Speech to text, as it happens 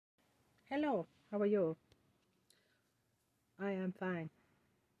Hello, how are you? I am fine.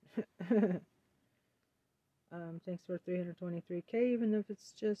 Thanks for 323K, even if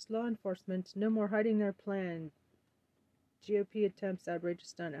it's just law enforcement. No more hiding their plan. GOP attempts outrageous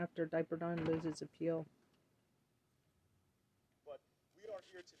stunt after Diaper Don loses appeal. But we are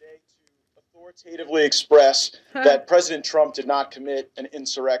here today to authoritatively express that President Trump did not commit an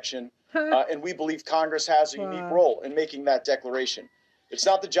insurrection, and we believe Congress has a unique role in making that declaration. It's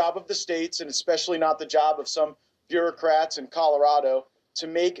not the job of the states, and especially not the job of some bureaucrats in Colorado, to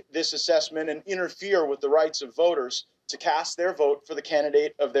make this assessment and interfere with the rights of voters to cast their vote for the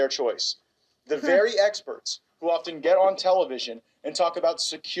candidate of their choice. The very experts who often get on television and talk about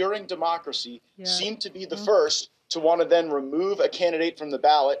securing democracy seem to be the first to want to then remove a candidate from the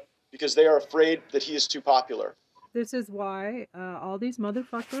ballot because they are afraid that he is too popular. This is why all these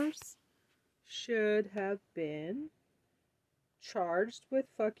motherfuckers should have been charged with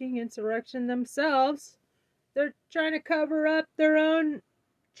fucking insurrection themselves. They're trying to cover up their own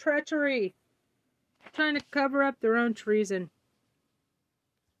treachery. Trying to cover up their own treason.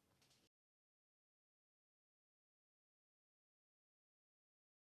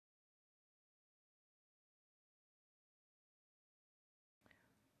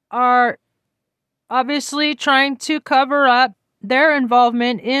 Are obviously trying to cover up their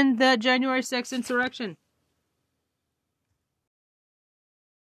involvement in the January 6th insurrection.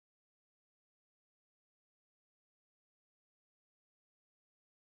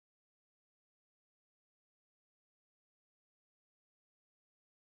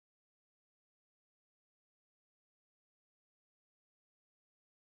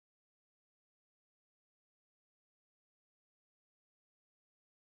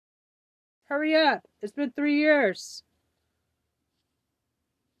 Hurry up. It's been 3 years.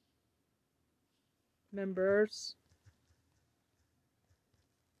 Members.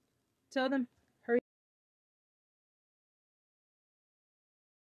 Tell them, hurry.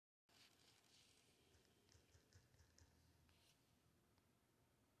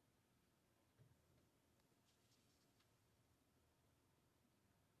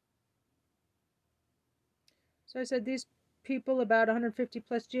 So I said these people, about 150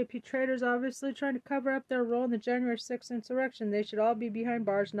 plus GOP traitors, obviously trying to cover up their role in the January 6th insurrection. They should all be behind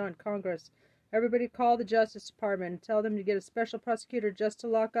bars, not in Congress. Everybody call the Justice Department and tell them to get a special prosecutor just to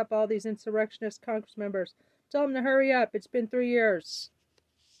lock up all these insurrectionist Congress members. Tell them to hurry up. It's been 3 years.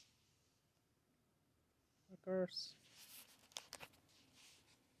 Of course.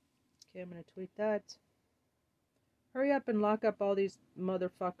 Okay, I'm going to tweet that. Hurry up and lock up all these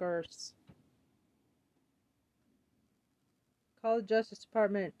motherfuckers. Call the Justice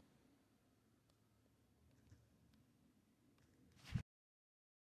Department.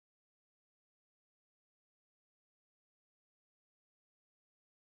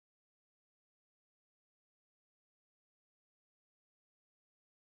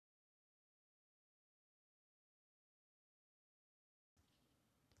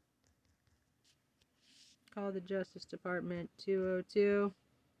 Call the Justice Department. 202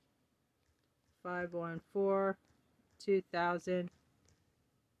 514 2000.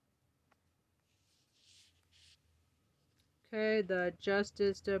 Okay, the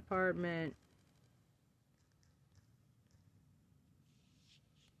Justice Department.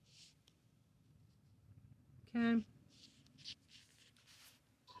 Okay.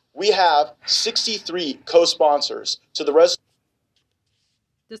 We have 63 co-sponsors to the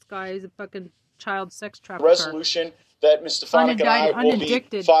This guy is a fucking child sex trafficker. resolution that Ms. Stefanik and I will be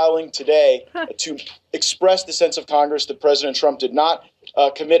filing today to express the sense of Congress that President Trump did not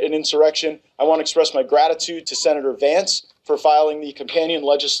commit an insurrection. I want to express my gratitude to Senator Vance for filing the companion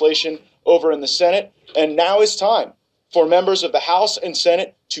legislation over in the Senate. And now is time for members of the House and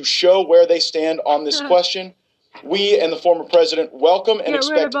Senate to show where they stand on this question. We and the former president welcome and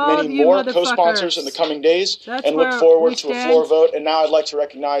expect many more co-sponsors in the coming days and look forward to a floor vote. And now I'd like to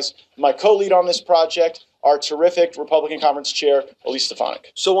recognize my co-lead on this project, our terrific Republican Conference Chair, Elise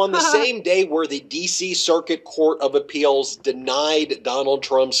Stefanik. So on the same day where the D.C. Circuit Court of Appeals denied Donald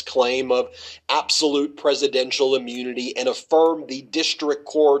Trump's claim of absolute presidential immunity and affirmed the district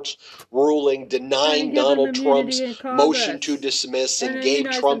court's ruling denying Donald Trump's motion to dismiss and gave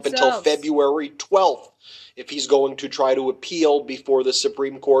Trump until February 12th if he's going to try to appeal before the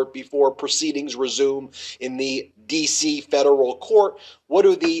Supreme Court, before proceedings resume in the D.C. federal court. What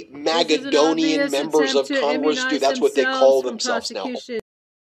do the Magadonian members of Congress do? That's what they call themselves now.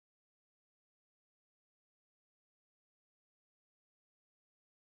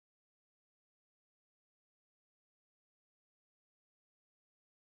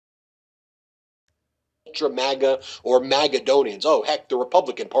 MAGA or Magadonians. Oh, heck, the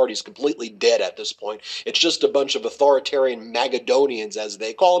Republican Party is completely dead at this point. It's just a bunch of authoritarian Magadonians, as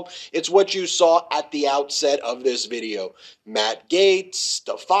they call them. It's what you saw at the outset of this video. Matt Gaetz,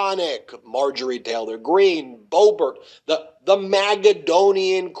 Stefanik, Marjorie Taylor Greene, Boebert, the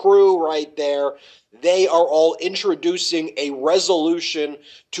Magadonian crew right there. They are all introducing a resolution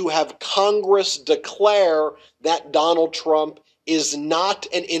to have Congress declare that Donald Trump is not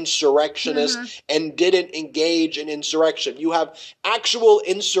an insurrectionist and didn't engage in insurrection. You have actual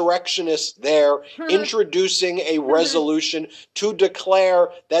insurrectionists there introducing a resolution to declare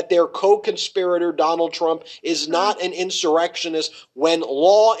that their co-conspirator Donald Trump is not an insurrectionist when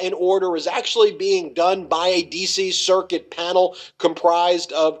law and order is actually being done by a D.C. Circuit panel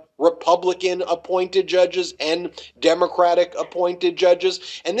comprised of Republican appointed judges and Democratic appointed judges.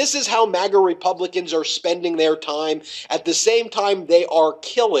 And this is how MAGA Republicans are spending their time. At the same time, they are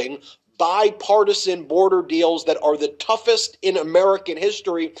killing bipartisan border deals that are the toughest in American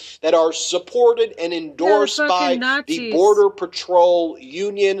history, that are supported and endorsed by the Border Patrol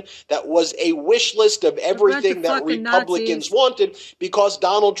Union, that was a wish list of everything that Republicans wanted, because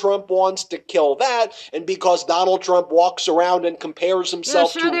Donald Trump wants to kill that, and because Donald Trump walks around and compares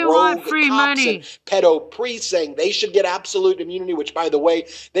himself to rogue cops and pedo priests, saying they should get absolute immunity, which, by the way,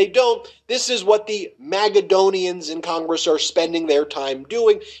 they don't. This is what the Magadonians in Congress are spending their time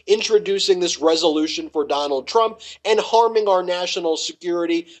doing, introducing this resolution for Donald Trump and harming our national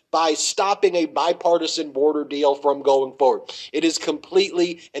security by stopping a bipartisan border deal from going forward. It is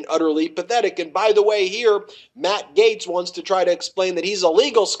completely and utterly pathetic. And by the way, here, Matt Gaetz wants to try to explain that he's a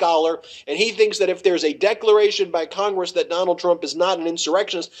legal scholar, and he thinks that if there's a declaration by Congress that Donald Trump is not an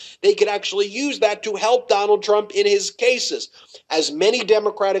insurrectionist, they could actually use that to help Donald Trump in his cases. As many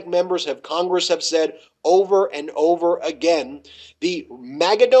Democratic members of Congress have said over and over again, the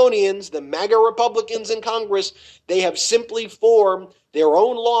Magadonians, the MAGA Republicans in Congress, they have simply formed their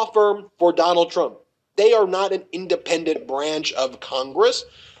own law firm for Donald Trump. They are not an independent branch of Congress.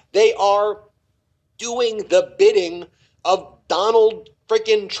 They are doing the bidding of Donald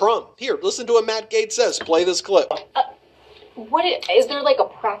freaking Trump. Here, listen to what Matt Gaetz says. Play this clip. Is there like a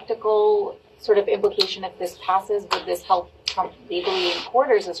practical sort of implication if this passes? Would this help Trump legally in court,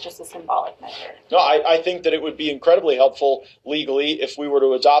 or is this just a symbolic measure? No, I think that it would be incredibly helpful legally if we were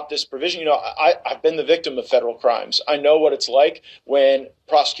to adopt this provision. You know, I've been the victim of federal crimes. I know what it's like when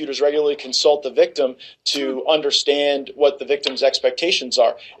prosecutors regularly consult the victim to understand what the victim's expectations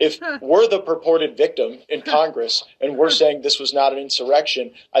are. If we're the purported victim in Congress and we're saying this was not an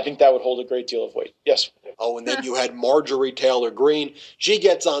insurrection, I think that would hold a great deal of weight. Yes. Oh, and then you had Marjorie Taylor Greene. She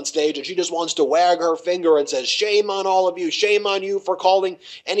gets on stage and she just wants to wag her finger and says, shame on all of you. Shame on you for calling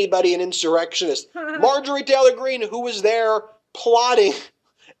anybody an insurrectionist. Marjorie Taylor Greene, who was there plotting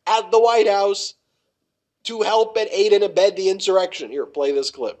at the White House to help and aid and abet the insurrection. Here, play this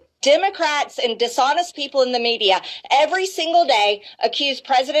clip. Democrats and dishonest people in the media every single day accuse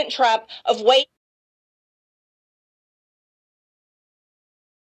President Trump of waging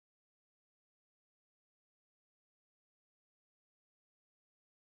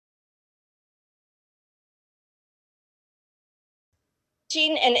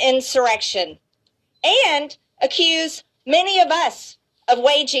an insurrection and accuse many of us of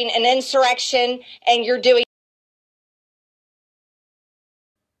waging an insurrection, and you're doing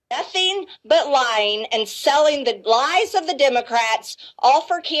nothing but lying and selling the lies of the Democrats, all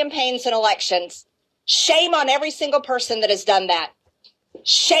for campaigns and elections. Shame on every single person that has done that.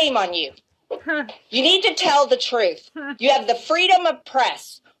 Shame on you. You need to tell the truth. You have the freedom of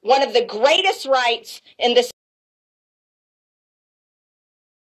press, one of the greatest rights in this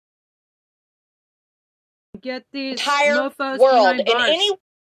get these entire mofos world. behind bars.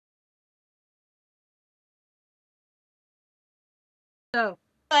 And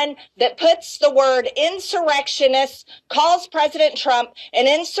anyone that puts the word insurrectionist, calls President Trump an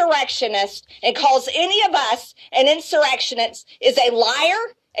insurrectionist, and calls any of us an insurrectionist is a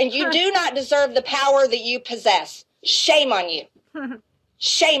liar, and you do not deserve the power that you possess. Shame on you.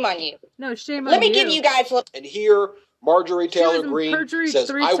 Shame on you. No, shame on you. Let me give you guys... And here, Marjorie Taylor Greene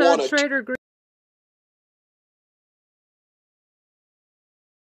says, I want to...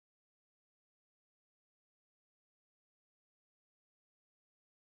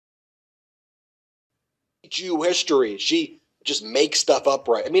 Jew history. She just makes stuff up,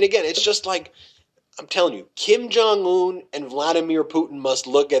 right? I mean, again, it's just like, I'm telling you, Kim Jong-un and Vladimir Putin must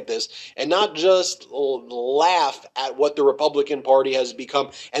look at this and not just laugh at what the Republican Party has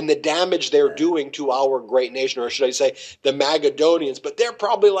become and the damage they're doing to our great nation, or should I say the Magadonians, but they're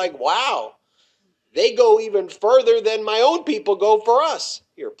probably like, wow, they go even further than my own people go for us.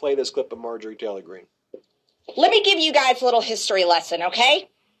 Here, play this clip of Marjorie Taylor Greene. Let me give you guys a little history lesson, okay?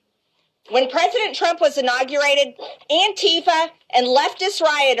 When President Trump was inaugurated, Antifa and leftist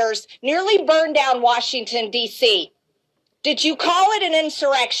rioters nearly burned down Washington, D.C. Did you call it an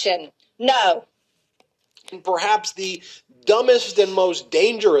insurrection? No. Perhaps the dumbest and most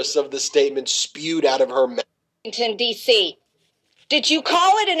dangerous of the statements spewed out of her mouth. Washington, D.C. Did you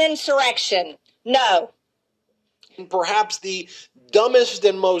call it an insurrection? No. Perhaps the dumbest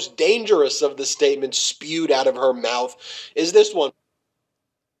and most dangerous of the statements spewed out of her mouth is this one.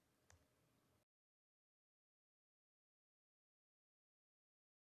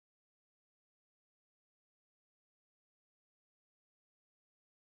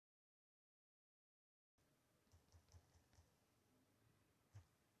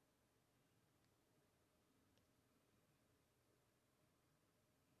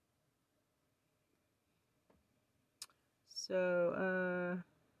 So,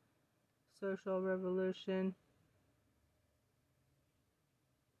 social revolution.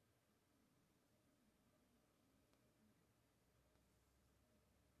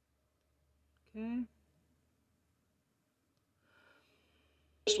 Okay.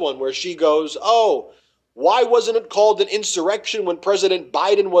 This one where she goes, oh, why wasn't it called an insurrection when President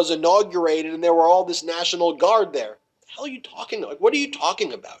Biden was inaugurated and there were all this National Guard there? What the hell are you talking about? What are you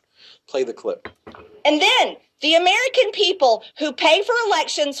talking about? Play the clip. And then the American people who pay for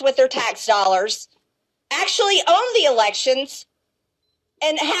elections with their tax dollars actually own the elections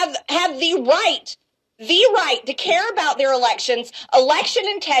and have the right to care about their elections, election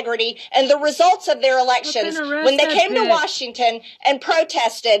integrity, and the results of their elections. When they came to Washington and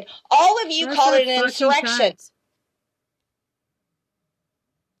protested, all of you called it an insurrection.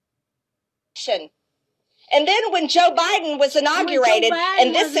 And then when Joe Biden was inaugurated,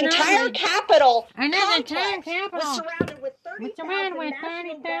 and this entire Capitol complex was surrounded with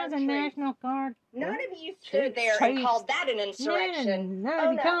 30,000 National Guard. None of you stood there and called that an insurrection. None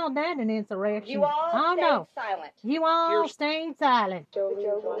of you called that an insurrection. You all stayed silent. You all stayed silent. Jolie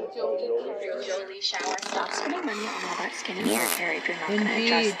Shower, stop spending money on all that skincare care if you're not going to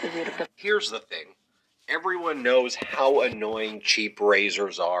address the root of the... Here's the thing. Everyone knows how annoying cheap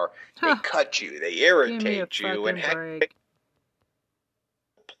razors are. They cut you, they irritate you, and heck,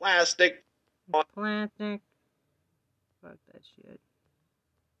 plastic. Plastic. Fuck that shit.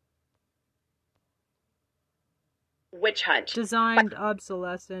 Witch hunt. Designed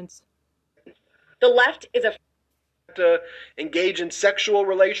obsolescence. The left is a... To engage in sexual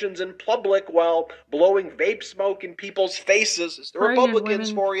relations in public while blowing vape smoke in people's faces. It's the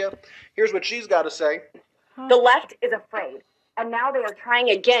Republicans for you. Here's what she's got to say. The left is afraid, and now they are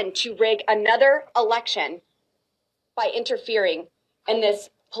trying again to rig another election by interfering in this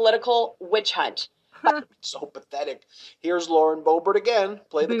political witch hunt. So pathetic. Here's Lauren Boebert again.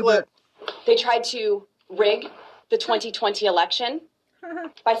 Play the clip. They tried to rig the 2020 election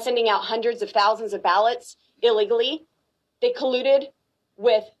by sending out hundreds of thousands of ballots illegally. They colluded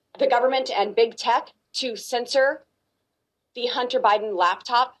with the government and big tech to censor the Hunter Biden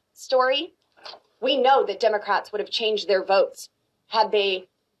laptop story. We know that Democrats would have changed their votes had they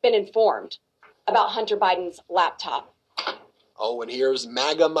been informed about Hunter Biden's laptop. Oh, and here's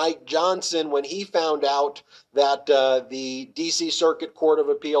MAGA Mike Johnson when he found out that the D.C. Circuit Court of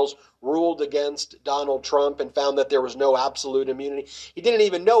Appeals ruled against Donald Trump and found that there was no absolute immunity. He didn't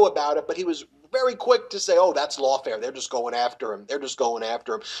even know about it, but he was very quick to say, oh, that's lawfare. They're just going after him. They're just going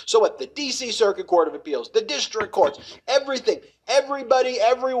after him. So at the D.C. Circuit Court of Appeals, the district courts, everything, everybody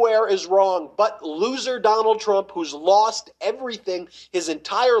everywhere is wrong but loser Donald Trump, who's lost everything his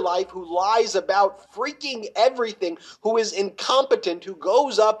entire life, who lies about freaking everything, who is incompetent, who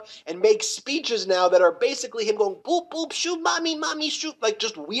goes up and makes speeches now that are basically him going, boop, boop, shoot, mommy, mommy, shoot, like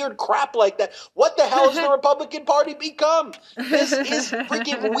just weird crap like that. What the hell has the Republican Party become? This is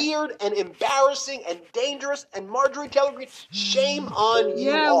freaking weird and embarrassing and dangerous, and Marjorie Taylor Greene, shame on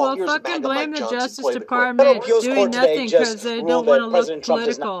you all. Well, Here's fucking blame the Johnson. Justice Department doing nothing because they don't want to look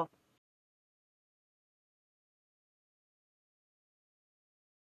political.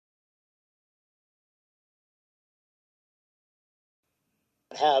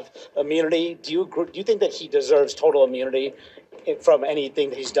 Have immunity. Do you think that he deserves total immunity from anything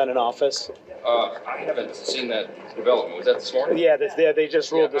that he's done in office? I haven't seen that development. Was that this morning? Yeah, they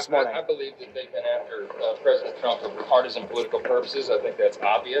just ruled this morning. I believe that they've been after President Trump for partisan political purposes. I think that's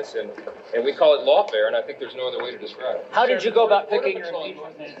obvious, and we call it lawfare, and I think there's no other way to describe it. How did you go about picking your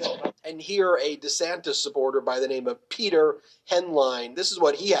impeachment? and here a DeSantis supporter by the name of Peter Henline. This is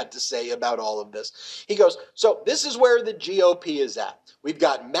what he had to say about all of this. He goes, so this is where the GOP is at. We've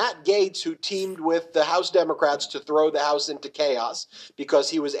got Matt Gaetz, who teamed with the House Democrats to throw the House into chaos because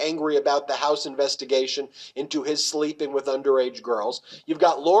he was angry about the House investigation into his sleeping with underage girls. You've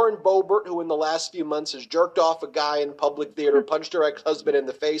got Lauren Boebert, who in the last few months has jerked off a guy in public theater, punched her ex-husband in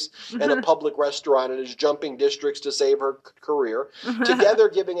the face in a public restaurant, and is jumping districts to save her career. Together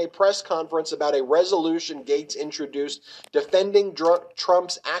giving a press conference about a resolution Gaetz introduced defending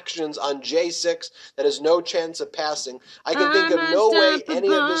Trump's actions on J6 that has no chance of passing. I can think of no way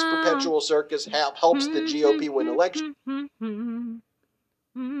any of this perpetual circus helps the GOP win election.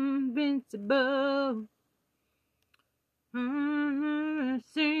 Invincible.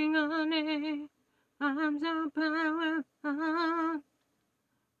 Sing on it. I'm so powerful.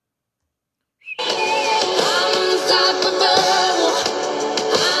 I'm unstoppable.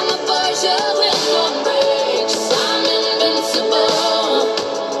 I'm a force with no brakes. I'm invincible.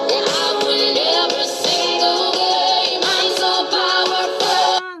 Yeah, I win every single game. I'm so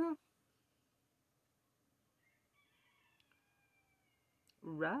powerful.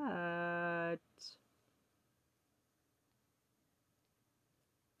 Right.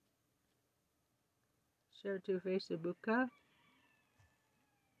 Share to Facebook.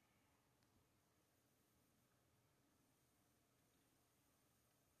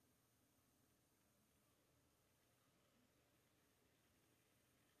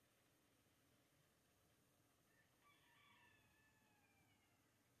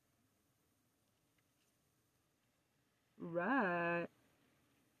 Right.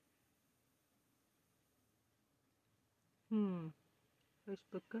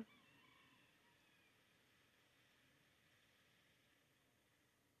 Facebook.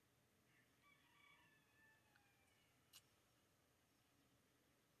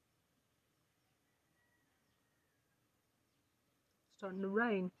 Starting to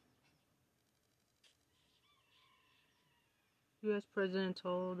rain. U.S. President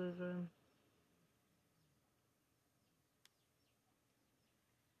told Israel.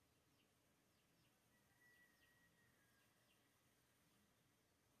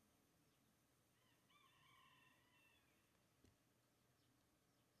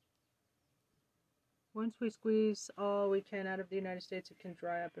 Once we squeeze all we can out of the United States, it can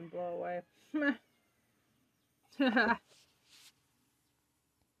dry up and blow away.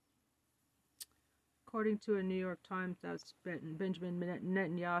 According to a New York Times, that's Benjamin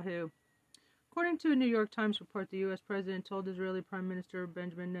Netanyahu. According to a New York Times report, the U.S. President told Israeli Prime Minister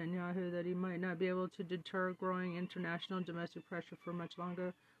Benjamin Netanyahu that he might not be able to deter growing international and domestic pressure for much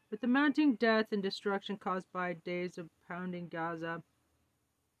longer. With the mounting death and destruction caused by days of pounding Gaza,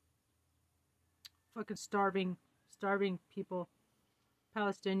 fucking starving people,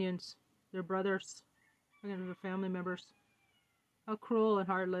 Palestinians, their brothers, their family members. How cruel and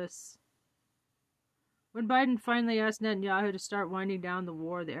heartless. When Biden finally asked Netanyahu to start winding down the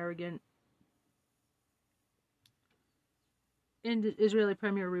war, the arrogant Israeli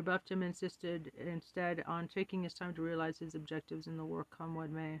premier rebuffed him and insisted instead on taking his time to realize his objectives in the war, come what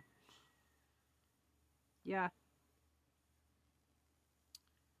may. Yeah.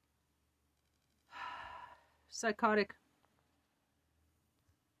 Psychotic.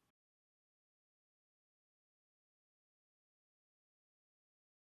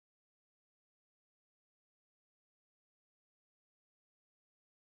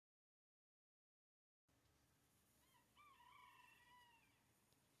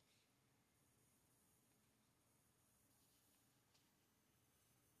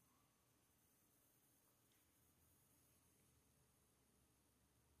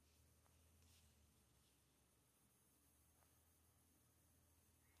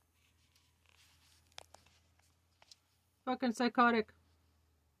 Fucking psychotic.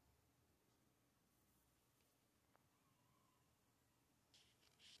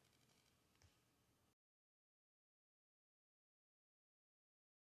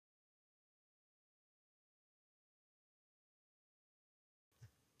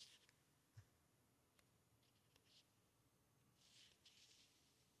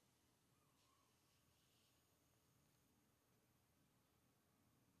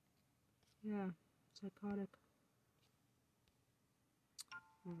 Yeah, psychotic.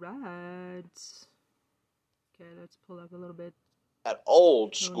 Right. Okay, let's pull up a little bit. That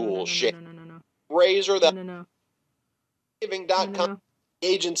old school shit. No. Razor that No. Giving.com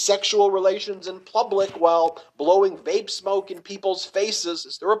engage in sexual relations in public while blowing vape smoke in people's faces.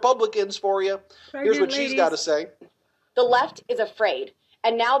 It's the Republicans for you. Here's what she's got to say. The left is afraid,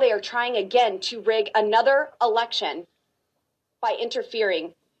 and now they are trying again to rig another election by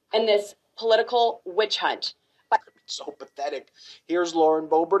interfering in this political witch hunt. So pathetic. Here's Lauren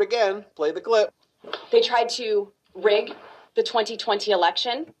Boebert again. Play the clip. They tried to rig the 2020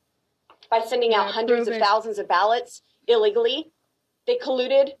 election by sending out hundreds of thousands of ballots illegally. They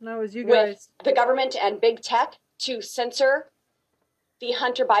colluded with the government and big tech to censor the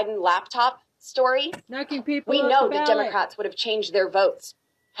Hunter Biden laptop story. Knocking people We off know the that ballot. Democrats would have changed their votes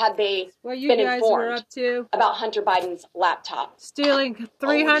had they What you been guys were informed up to. about Hunter Biden's laptop. Stealing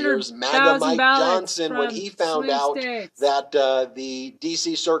Here's MAGA 300,000 Mike ballots Johnson when he found swing out states. that the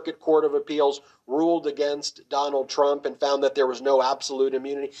D.C. Circuit Court of Appeals ruled against Donald Trump and found that there was no absolute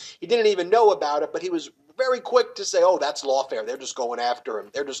immunity. He didn't even know about it, but he was very quick to say, oh, that's lawfare. They're just going after him.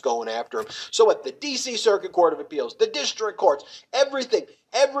 They're just going after him. So at the D.C. Circuit Court of Appeals, the district courts, everything,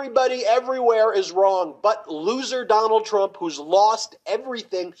 everybody everywhere is wrong but loser Donald Trump, who's lost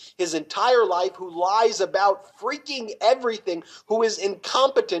everything his entire life, who lies about freaking everything, who is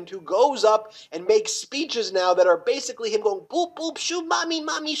incompetent, who goes up and makes speeches now that are basically him going, boop, boop, shoot, mommy,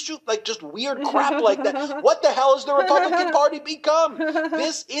 mommy, shoot, like just weird crap like that. What the hell has the Republican Party become?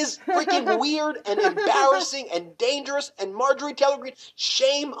 This is freaking weird and embarrassing and dangerous. And Marjorie Taylor Greene,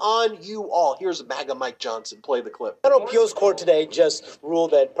 shame on you all. Here's MAGA Mike Johnson. Play the clip. The Federal Appeals Court today just ruled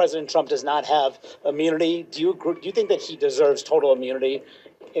that President Trump does not have immunity. Do you think that he deserves total immunity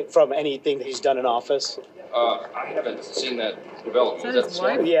from anything that he's done in office? I haven't seen that development. Is that his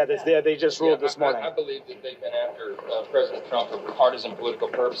wife? Yeah, they just ruled this morning. I believe that they've been after President Trump for partisan political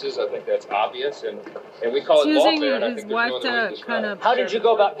purposes. I think that's obvious, and we call it Using lawfare. And I his think there's wife no other way to describe kind it. of. How did you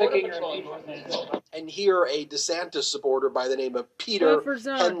go about picking? And here, a DeSantis supporter by the name of Peter Buffer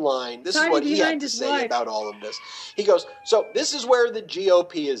zone. Henline. This is Hiding what he had behind to his say wife. about all of this. He goes, so this is where the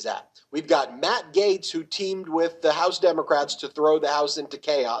GOP is at. We've got Matt Gaetz, who teamed with the House Democrats to throw the House into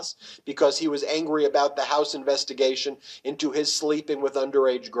chaos because he was angry about the House investigation into his sleeping with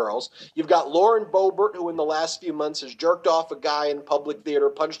underage girls. You've got Lauren Boebert, who in the last few months has jerked off a guy in public theater,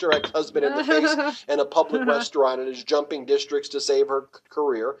 punched her ex-husband in the face in a public restaurant, and is jumping districts to save her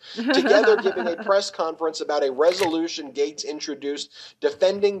career. Together giving a press conference about a resolution Gaetz introduced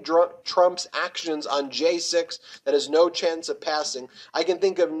defending Trump's actions on J6 that has no chance of passing. I can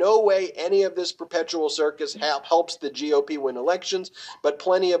think of no way any of this perpetual circus helps the GOP win elections, but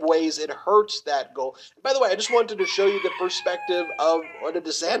plenty of ways it hurts that goal. And by the way, I just wanted to show you the perspective of what a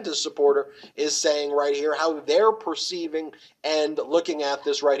DeSantis supporter is saying right here, how they're perceiving and looking at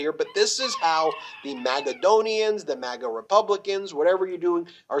this right here. But this is how the Magadonians, the MAGA Republicans, whatever you're doing,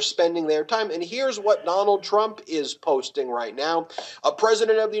 are spending their time. And here's what Donald Trump is posting right now. A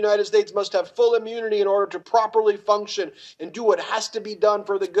president of the United States must have full immunity in order to properly function and do what has to be done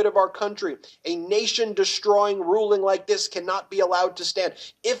for the good of our country. A nation-destroying ruling like this cannot be allowed to stand.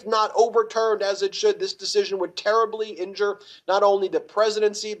 If not overturned as it should, this decision would terribly injure not only the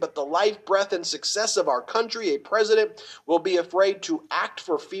presidency, but the life, breath, and success of our country. A president will be afraid to act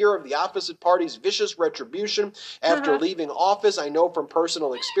for fear of the opposite party's vicious retribution after leaving office. I know from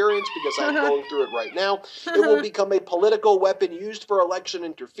personal experience because I'm going through it right now. It will become a political weapon used for election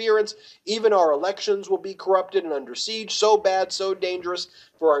interference. Even our elections will be corrupted and under siege. So bad, so dangerous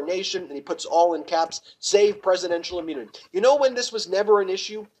for our nation. And he puts all in caps, save presidential immunity. You know when this was never an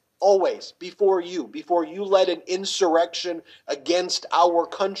issue? Always, before you led an insurrection against our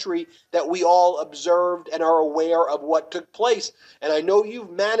country that we all observed and are aware of what took place. And I know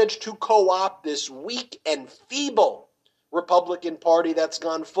you've managed to co-opt this weak and feeble Republican Party that's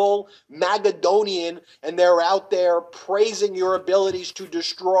gone full Magadonian, and they're out there praising your abilities to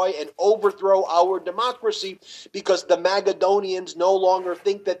destroy and overthrow our democracy because the Magadonians no longer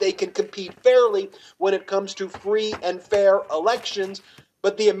think that they can compete fairly when it comes to free and fair elections.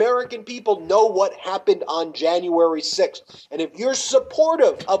 But the American people know what happened on January 6th. And if you're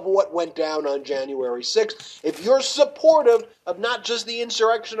supportive of what went down on January 6th, if you're supportive of not just the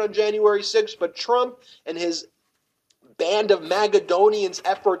insurrection on January 6th, but Trump and his band of Magadonians'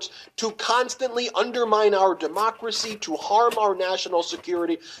 efforts to constantly undermine our democracy, to harm our national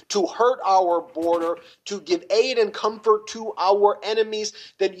security, to hurt our border, to give aid and comfort to our enemies,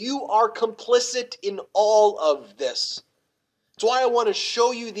 then you are complicit in all of this. That's why I want to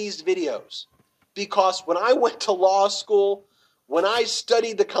show you these videos, because when I went to law school, when I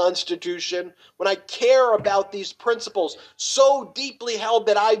studied the Constitution, when I care about these principles so deeply held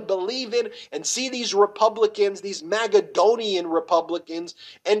that I believe in, and see these Republicans, these Magadonian Republicans,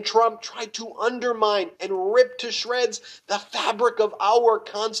 and Trump try to undermine and rip to shreds the fabric of our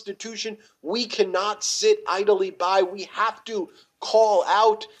Constitution, we cannot sit idly by. We have to call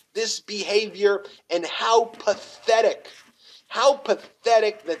out this behavior and how pathetic How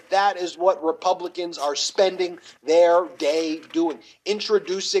pathetic that is what Republicans are spending their day doing.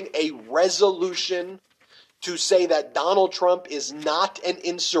 Introducing a resolution to say that Donald Trump is not an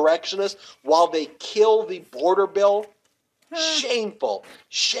insurrectionist while they kill the border bill. Shameful,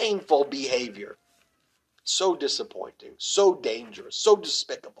 shameful behavior. So disappointing, so dangerous, so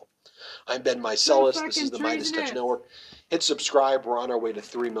despicable. I'm Ben Meiselas. This is the Midas Touch Network. Hit subscribe. We're on our way to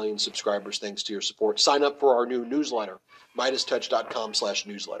 3 million subscribers thanks to your support. Sign up for our new newsletter,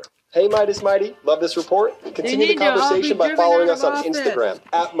 MidasTouch.com/newsletter. Hey, Midas Mighty. Love this report? Continue the conversation by following us on Instagram,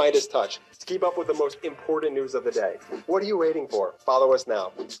 @MidasTouch, to keep up with the most important news of the day. What are you waiting for? Follow us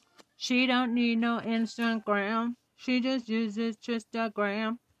now. She don't need no Instagram. She just uses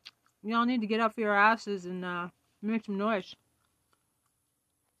Instagram. Y'all need to get off your asses and make some noise.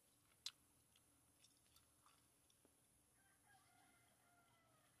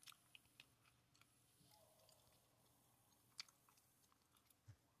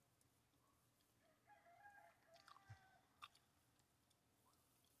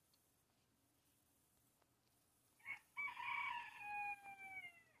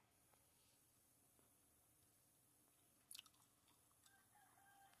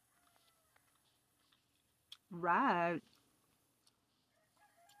 Right.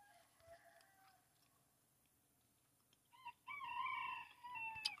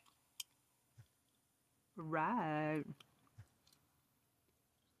 Right.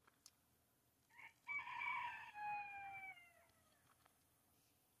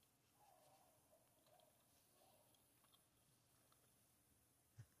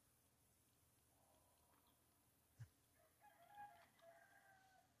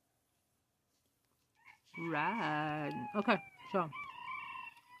 Right. Okay, so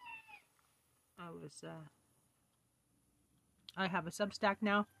I have a Substack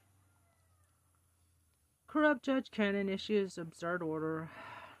now. Corrupt Judge Cannon issues absurd order.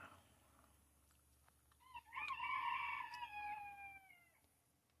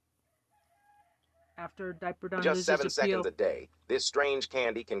 After diaper don Just 7 seconds a day, this strange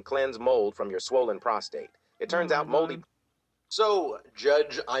candy can cleanse mold from your swollen prostate. It turns out moldy... So,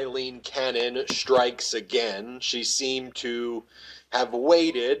 Judge Eileen Cannon strikes again. She seemed to have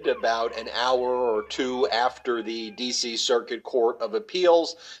waited about an hour or two after the D.C. Circuit Court of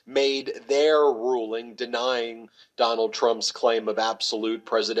Appeals made their ruling denying Donald Trump's claim of absolute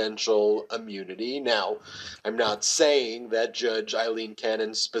presidential immunity. Now, I'm not saying that Judge Eileen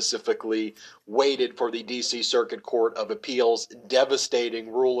Cannon specifically waited for the D.C. Circuit Court of Appeals'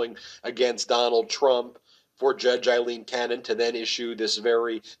 devastating ruling against Donald Trump for Judge Eileen Cannon to then issue this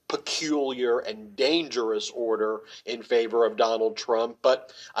very peculiar and dangerous order in favor of Donald Trump.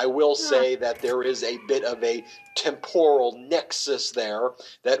 But I will say that there is a bit of a temporal nexus there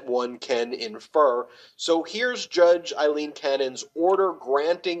that one can infer. So here's Judge Eileen Cannon's order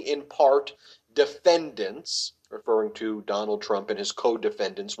granting in part defendants, referring to Donald Trump and his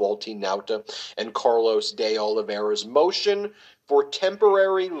co-defendants, Waltine Nauta and Carlos de Oliveira's motion for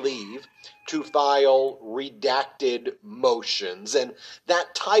temporary leave to file redacted motions. And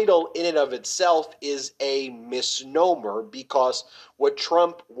that title in and of itself is a misnomer, because what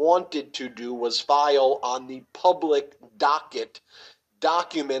Trump wanted to do was file on the public docket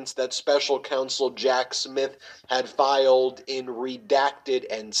documents that Special Counsel Jack Smith had filed in redacted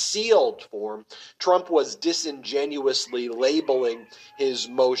and sealed form. Trump was disingenuously labeling his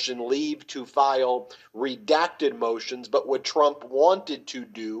motion leave to file redacted motions, but what Trump wanted to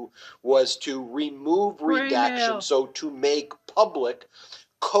do was to remove redaction, so to make public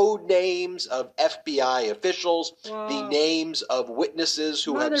code names of FBI officials, the names of witnesses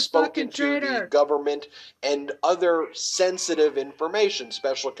who have spoken to the government, and other sensitive information.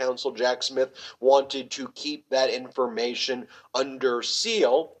 Special Counsel Jack Smith wanted to keep that information under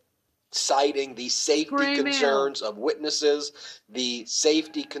seal, citing the safety concerns of witnesses, the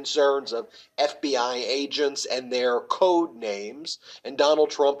safety concerns of FBI agents and their code names, and Donald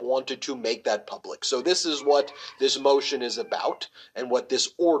Trump wanted to make that public. So this is what this motion is about and what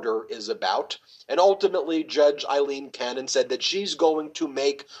this order is about. And ultimately, Judge Eileen Cannon said that she's going to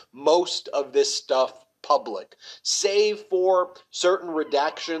make most of this stuff public, save for certain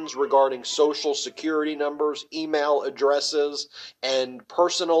redactions regarding social security numbers, email addresses, and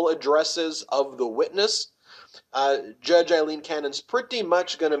personal addresses of the witness. Judge Eileen Cannon's pretty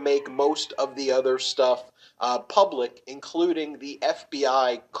much going to make most of the other stuff public, including the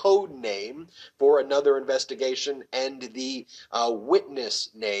FBI code name for another investigation and the witness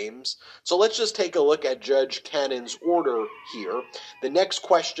names. So let's just take a look at Judge Cannon's order here. The next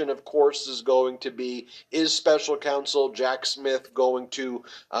question, of course, is going to be, is Special Counsel Jack Smith going to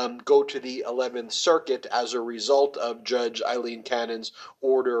go to the 11th Circuit as a result of Judge Eileen Cannon's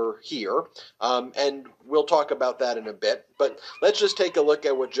order here? And we'll talk about that in a bit. But let's just take a look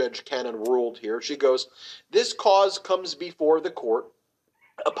at what Judge Cannon ruled here. She goes, this cause comes before the court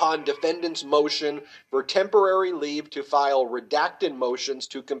upon defendant's motion for temporary leave to file redacted motions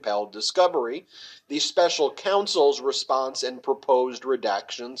to compel discovery, the special counsel's response and proposed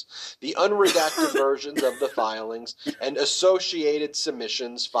redactions, the unredacted versions of the filings, and associated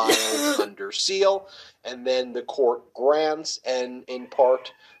submissions filed under seal. And then the court grants, and in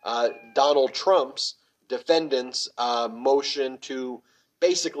part, Donald Trump's defendant's motion to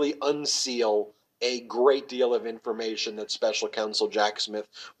basically unseal a great deal of information that Special Counsel Jack Smith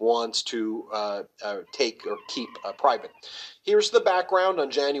wants to take or keep private. Here's the background.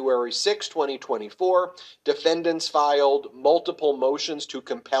 On January 6, 2024, defendants filed multiple motions to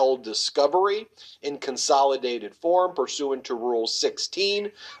compel discovery in consolidated form pursuant to Rule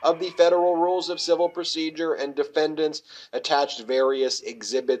 16 of the Federal Rules of Civil Procedure, and defendants attached various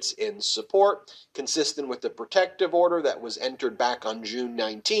exhibits in support, consistent with the protective order that was entered back on June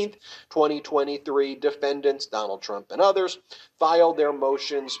 19, 2023. Defendants, Donald Trump and others, filed their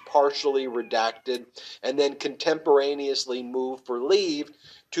motions partially redacted and then contemporaneously moved for leave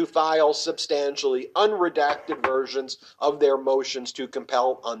to file substantially unredacted versions of their motions to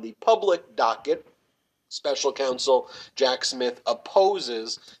compel on the public docket. Special Counsel Jack Smith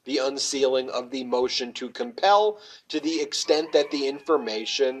opposes the unsealing of the motion to compel to the extent that the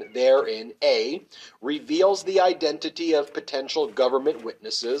information therein, A, reveals the identity of potential government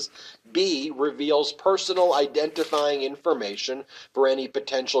witnesses, B, reveals personal identifying information for any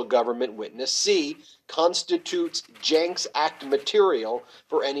potential government witness, C, constitutes Jenks Act material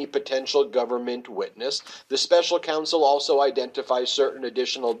for any potential government witness. The special counsel also identifies certain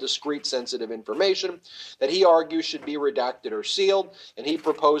additional discrete sensitive information that he argues should be redacted or sealed, and he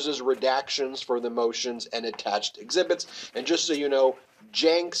proposes redactions for the motions and attached exhibits. And just so you know,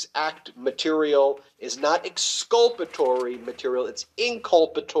 Jenks Act material is not exculpatory material, it's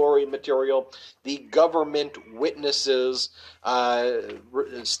inculpatory material. The government witnesses'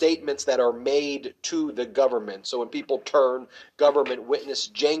 statements that are made to the government. So when people turn government witness,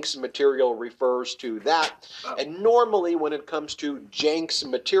 Jenks material refers to that. And normally when it comes to Jenks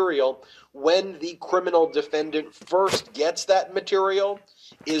material, when the criminal defendant first gets that material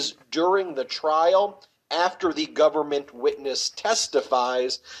is during the trial. After the government witness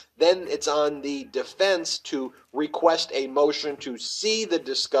testifies, then it's on the defense to request a motion to see the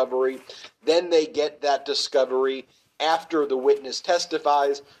discovery. Then they get that discovery after the witness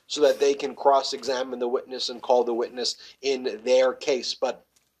testifies so that they can cross-examine the witness and call the witness in their case. But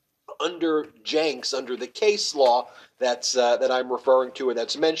under Jenks, under the case law that I'm referring to and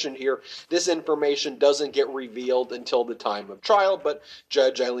that's mentioned here, this information doesn't get revealed until the time of trial, but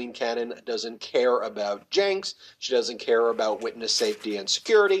Judge Eileen Cannon doesn't care about Jenks. She doesn't care about witness safety and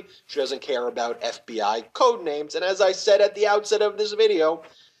security. She doesn't care about FBI code names. And as I said at the outset of this video,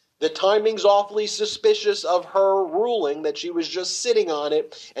 the timing's awfully suspicious of her ruling that she was just sitting on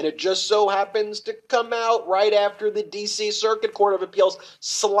it, and it just so happens to come out right after the D.C. Circuit Court of Appeals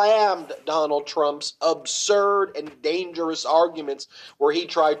slammed Donald Trump's absurd and dangerous arguments where he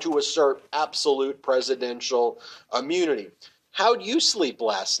tried to assert absolute presidential immunity. How'd you sleep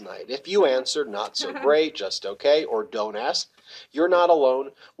last night? If you answered not so great, just okay, or don't ask, you're not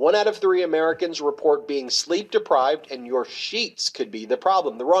alone. 1 out of 3 Americans report being sleep deprived, and your sheets could be the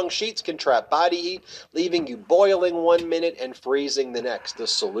problem. The wrong sheets can trap body heat, leaving you boiling 1 minute and freezing the next. The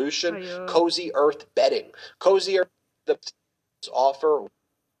solution? Cozy Earth bedding. Cozy Earth offer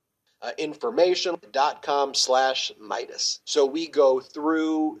information.com/Midas. So we go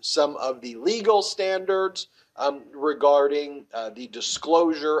through some of the legal standards regarding the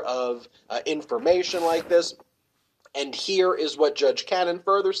disclosure of information like this. And here is what Judge Cannon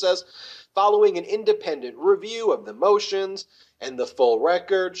further says. Following an independent review of the motions and the full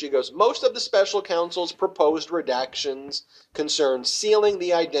record, she goes, most of the special counsel's proposed redactions concern sealing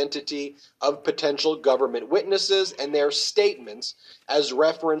the identity of potential government witnesses and their statements as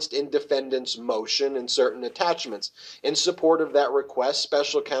referenced in defendant's motion and certain attachments. In support of that request,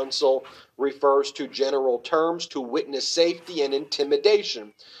 special counsel refers to general terms to witness safety and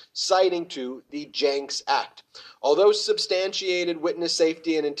intimidation, citing to the Jenks Act. Although substantiated witness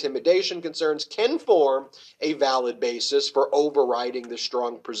safety and intimidation concerns can form a valid basis for overriding the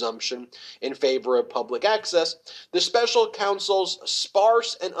strong presumption in favor of public access, the special counsel's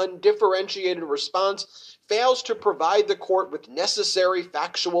sparse and undifferentiated response fails to provide the court with necessary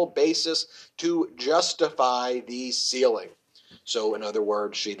factual basis to justify the sealing. So, in other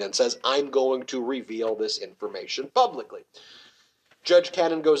words, she then says, I'm going to reveal this information publicly. Judge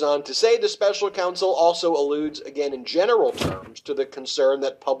Cannon goes on to say the special counsel also alludes, again in general terms, to the concern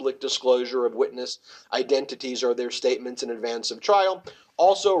that public disclosure of witness identities or their statements in advance of trial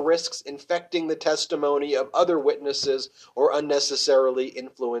also risks infecting the testimony of other witnesses or unnecessarily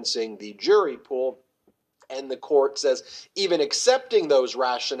influencing the jury pool. And the court says, even accepting those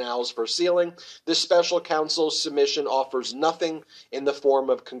rationales for sealing, the special counsel's submission offers nothing in the form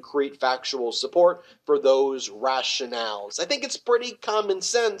of concrete factual support for those rationales. I think it's pretty common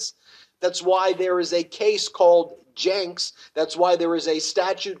sense. That's why there is a case called Jenks. That's why there is a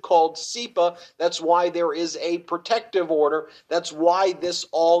statute called SEPA. That's why there is a protective order. That's why this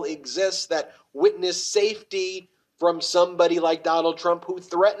all exists, that witness safety from somebody like Donald Trump who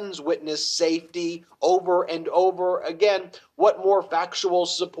threatens witness safety over and over again. What more factual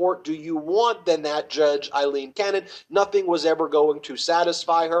support do you want than that, Judge Eileen Cannon? Nothing was ever going to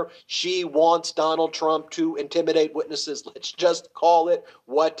satisfy her. She wants Donald Trump to intimidate witnesses. Let's just call it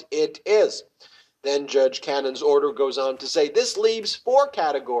what it is. Then Judge Cannon's order goes on to say, this leaves 4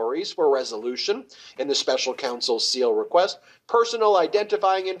 categories for resolution in the special counsel's seal request. Personal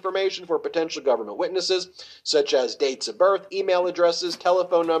identifying information for potential government witnesses, such as dates of birth, email addresses,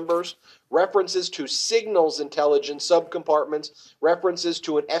 telephone numbers, references to signals intelligence subcompartments, references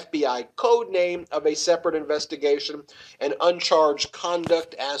to an FBI code name of a separate investigation, and uncharged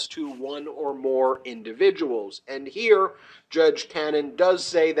conduct as to one or more individuals. And here, Judge Cannon does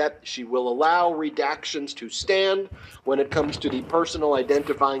say that she will allow redactions to stand when it comes to the personal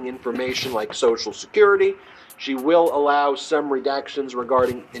identifying information like Social Security. She will allow some redactions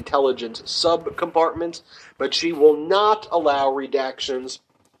regarding intelligence subcompartments, but she will not allow redactions.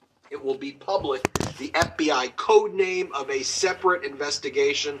 It will be public, the FBI code name of a separate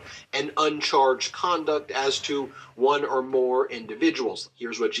investigation and uncharged conduct as to one or more individuals.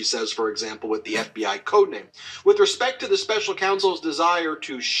 Here's what she says, for example, with the FBI code name. With respect to the special counsel's desire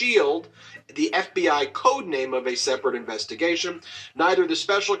to shield the FBI code name of a separate investigation, neither the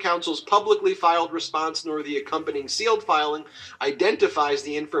special counsel's publicly filed response nor the accompanying sealed filing identifies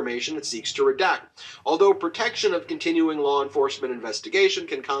the information it seeks to redact. Although protection of continuing law enforcement investigation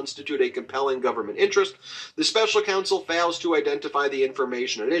can constitute a compelling government interest, the special counsel fails to identify the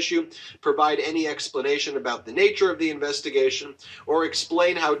information at issue, provide any explanation about the nature of the investigation, or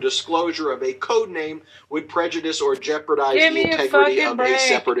explain how disclosure of a code name would prejudice or jeopardize the integrity of a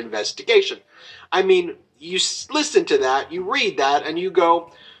separate investigation. I mean, you listen to that, you read that, and you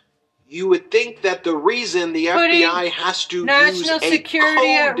go, you would think that the reason the FBI has to use a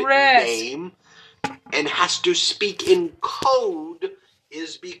code name and has to speak in code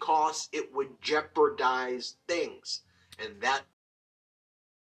is because it would jeopardize things. And that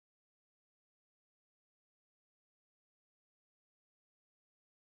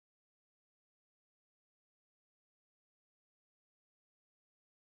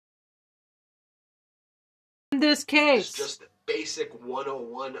this case is just the basic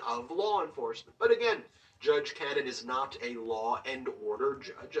 101 of law enforcement. But again, Judge Cannon is not a law and order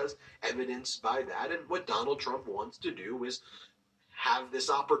judge, as evidenced by that. And what Donald Trump wants to do is have this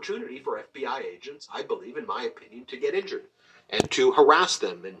opportunity for FBI agents, I believe, in my opinion, to get injured and to harass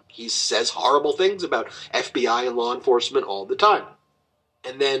them. And he says horrible things about FBI and law enforcement all the time.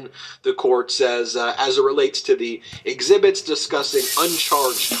 And then the court says, as it relates to the exhibits discussing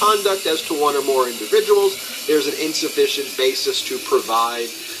uncharged conduct as to one or more individuals, there's an insufficient basis to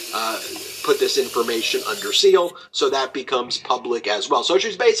put this information under seal, so that becomes public as well. So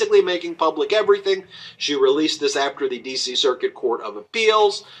she's basically making public everything. She released this after the D.C. Circuit Court of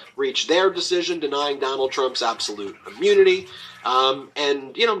Appeals reached their decision denying Donald Trump's absolute immunity.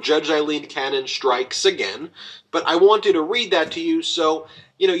 And, Judge Eileen Cannon strikes again. But I wanted to read that to you so,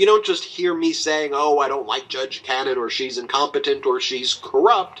 you don't just hear me saying, oh, I don't like Judge Cannon, or she's incompetent, or she's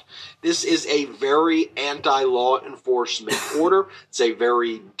corrupt. This is a very anti-law enforcement order. It's a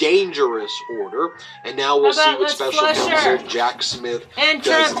very dangerous order. And now we'll see what Special Counsel Jack Smith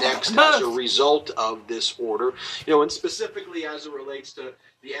does next as a result of this order. And specifically as it relates to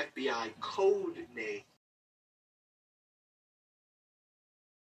the FBI code name.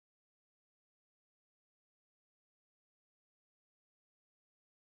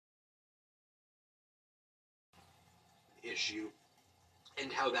 issue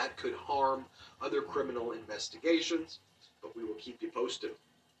and how that could harm other criminal investigations. But we will keep you posted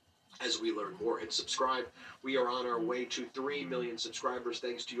as we learn more. And subscribe. We are on our way to 3 million subscribers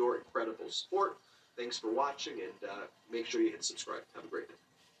thanks to your incredible support. Thanks for watching, and make sure you hit subscribe. Have a great day.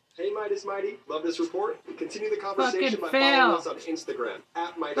 Hey, Midas Mighty, love this report? And continue the conversation by following us on Instagram,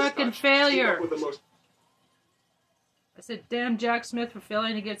 @MidasTouch. Fucking failure. Keep up with the most... I said, damn Jack Smith for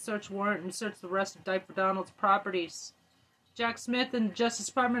failing to get search warrant and search the rest of Diaper Donald's properties. Jack Smith and the Justice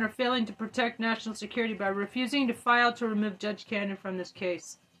Department are failing to protect national security by refusing to file to remove Judge Cannon from this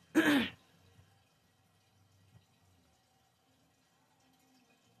case.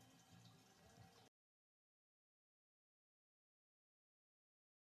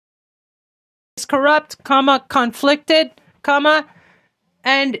 It's corrupt, comma, conflicted, comma,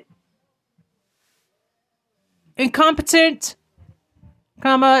 and incompetent,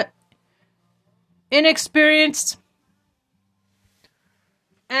 comma, inexperienced,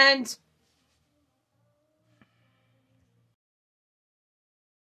 and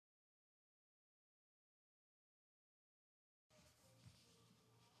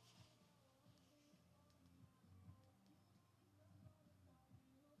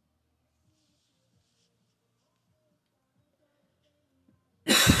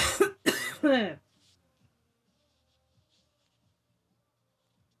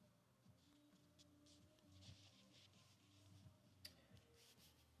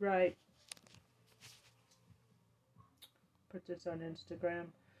right. Put this on Instagram.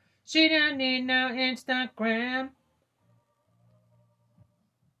 She don't need no Instagram.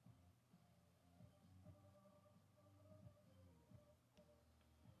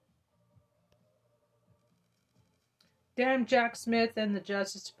 Damn Jack Smith and the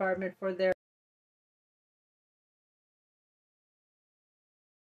Justice Department for their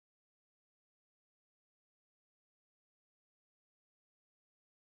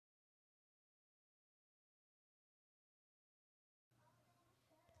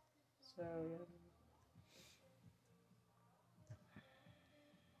so yeah.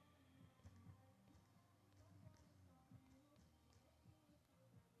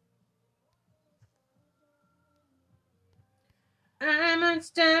 I'm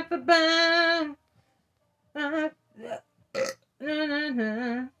unstoppable. I'm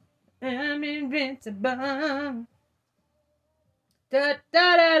invincible. Da da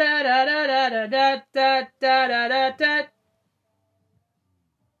da da da da da da da da da da da.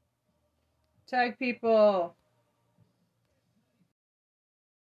 Tag people.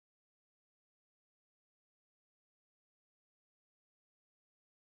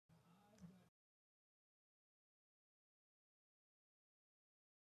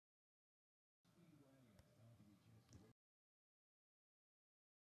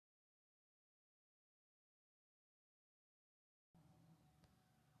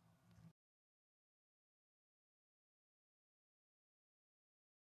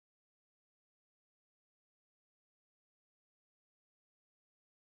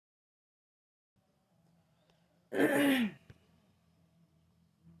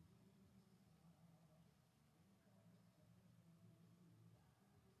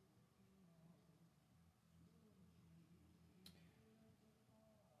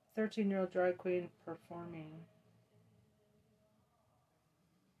 "13-year-old drag queen performing."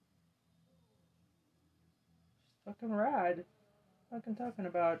 Fucking rad. Fucking talking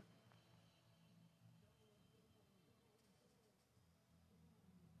about.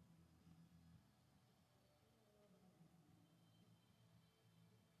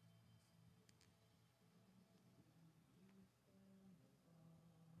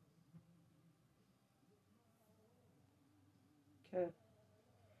 Okay.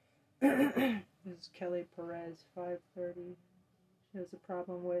 This is Kelly Perez, 530. She has a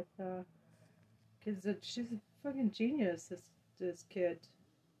problem with, because she's a fucking genius, this kid.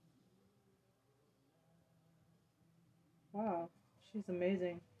 Wow, she's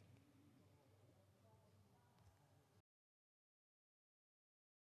amazing.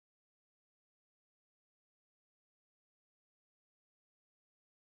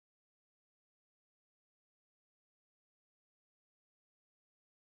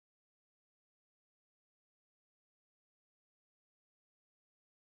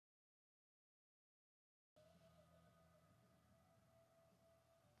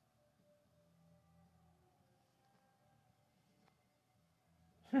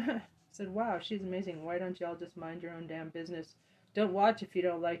 Said, wow, she's amazing. Why don't y'all just mind your own damn business? Don't watch if you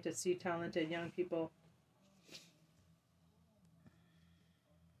don't like to see talented young people.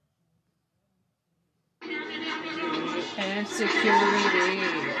 And security.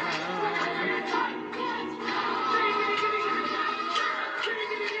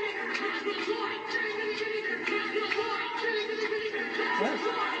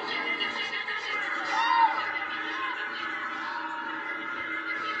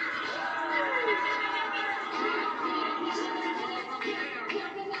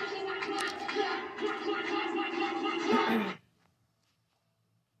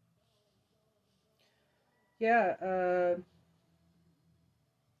 Yeah,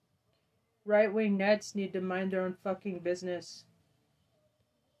 right-wing Neds need to mind their own fucking business.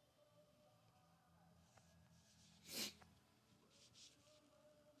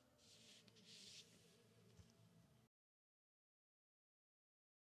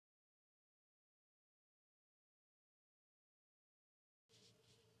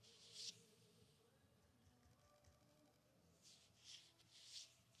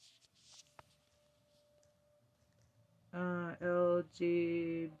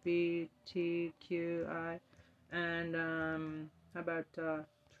 LGBTQI, and how about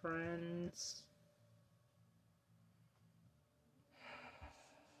trans?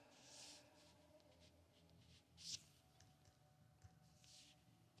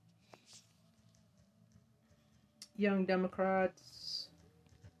 Young Democrats,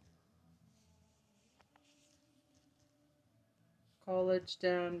 college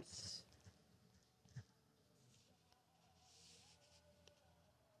Dems.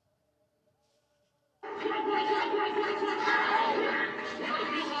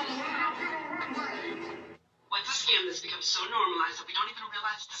 Like, this scam has become so normalized that we don't even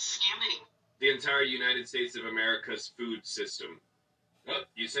realize it's a scam anymore. The entire United States of America's food system. Oh,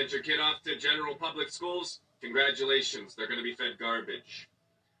 you sent your kid off to general public schools? Congratulations, they're going to be fed garbage.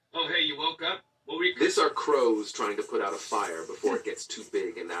 Oh, hey, you woke up? Well, These are crows trying to put out a fire before it gets too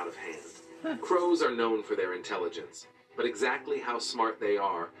big and out of hand. Crows are known for their intelligence, but exactly how smart they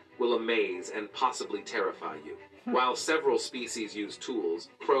are will amaze and possibly terrify you. While several species use tools,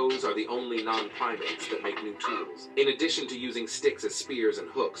 crows are the only non-primates that make new tools. In addition to using sticks as spears and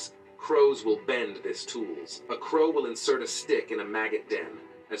hooks, crows will bend these tools. A crow will insert a stick in a maggot den.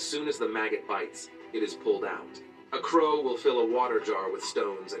 As soon as the maggot bites, it is pulled out. A crow will fill a water jar with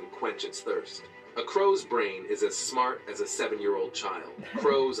stones and quench its thirst. A crow's brain is as smart as a 7-year-old child.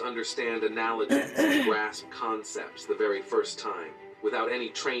 Crows understand analogies and grasp concepts the very first time, without any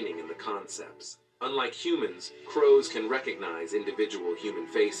training in the concepts. Unlike humans, crows can recognize individual human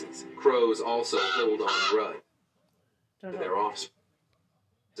faces. Crows also hold on grudge to their offspring.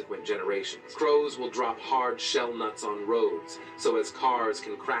 Subsequent generations. Crows will drop hard shell nuts on roads, so as cars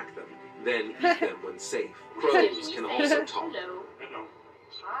can crack them, then eat them when safe. Crows can also talk. Hello.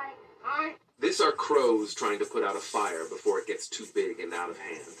 Hi. Hi. These are crows trying to put out a fire before it gets too big and out of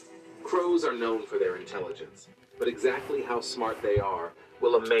hand. Crows are known for their intelligence, but exactly how smart they are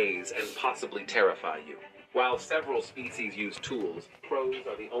will amaze and possibly terrify you. While several species use tools, crows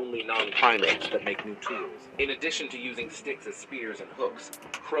are the only non-primates that make new tools. In addition to using sticks as spears and hooks,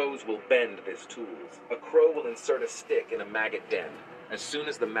 crows will bend these tools. A crow will insert a stick in a maggot den. As soon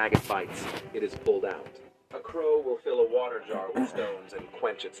as the maggot bites, it is pulled out. A crow will fill a water jar with stones and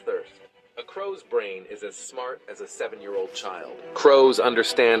quench its thirst. A crow's brain is as smart as a 7-year-old child. Crows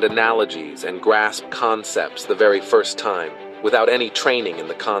understand analogies and grasp concepts the very first time, without any training in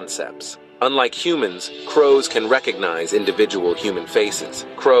the concepts. Unlike humans, crows can recognize individual human faces.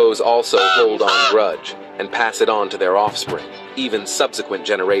 Crows also hold on grudge and pass it on to their offspring, even subsequent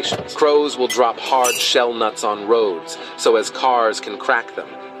generations. Crows will drop hard shell nuts on roads, so as cars can crack them,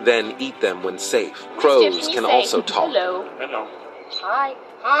 then eat them when safe. Crows can also talk. Hello. Hello. Hi.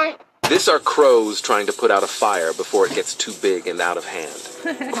 Hi. These are crows trying to put out a fire before it gets too big and out of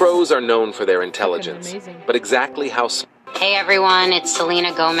hand. Crows are known for their intelligence, but exactly how... Hey everyone, it's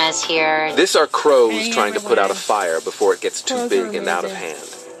Selena Gomez here. These are crows trying to put out a fire before it gets too big and out of hand.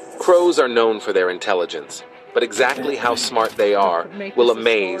 Crows are known for their intelligence, but exactly how smart they are will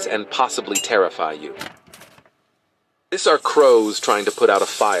amaze and possibly terrify you. These are crows trying to put out a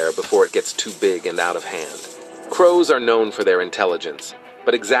fire before it gets too big and out of hand. Crows are known for their intelligence,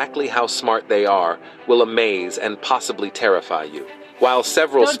 but exactly how smart they are will amaze and possibly terrify you. While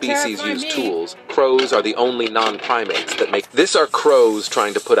several species use tools, crows are the only non-primates that make... These are crows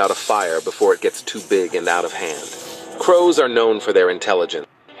trying to put out a fire before it gets too big and out of hand. Crows are known for their intelligence.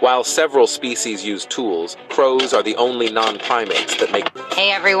 While several species use tools, crows are the only non-primates that make...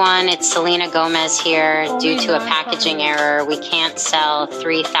 Hey everyone, it's Selena Gomez here. Due to a packaging error, we can't sell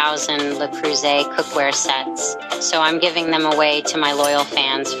 3,000 Le Creuset cookware sets, so I'm giving them away to my loyal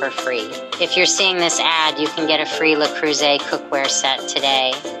fans for free. If you're seeing this ad, you can get a free Le Creuset cookware set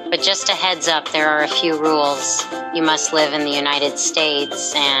today. But just a heads up, there are a few rules. You must live in the United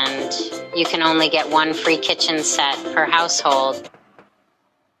States, and you can only get one free kitchen set per household.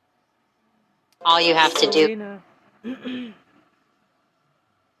 All you have to do. Selena.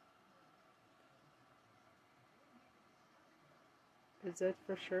 Is that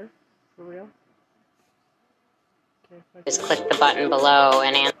for sure? For real? Okay, Just click the button below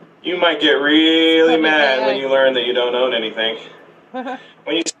and answer. You might get really mad when you learn that you don't own anything.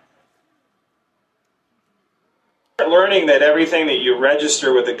 When you start learning that everything that you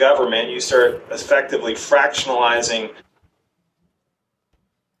register with the government, you start effectively fractionalizing.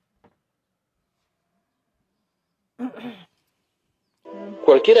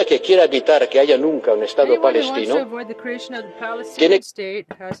 Cualquiera que quiera evitar que haya nunca un Estado palestino tiene que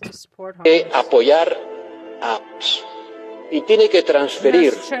apoyar a y tiene que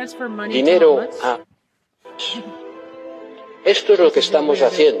transferir dinero a. Esto es lo que estamos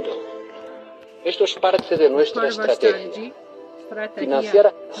haciendo. Esto es parte de nuestra estrategia.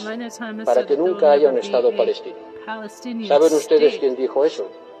 Financiar para que nunca haya un Estado palestino. ¿Saben ustedes quién dijo eso?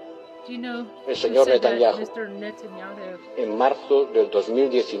 El señor Netanyahu, en marzo del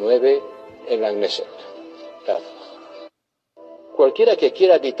 2019 en la Knesset. Claro. Cualquiera que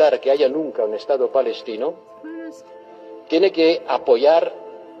quiera evitar que haya nunca un Estado palestino tiene que apoyar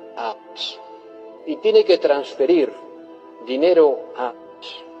a y tiene que transferir dinero a.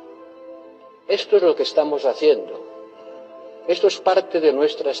 Esto es lo que estamos haciendo. Esto es parte de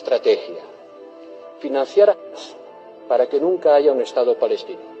nuestra estrategia. Financiar para que nunca haya un Estado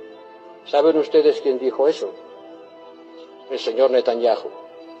palestino. ¿Saben ustedes quién dijo eso? El señor Netanyahu,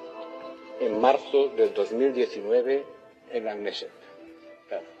 en marzo del 2019 en la Knesset.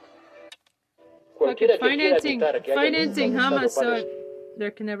 Claro. Cualquiera que quiera evitar que haya financing un Hamas Estado so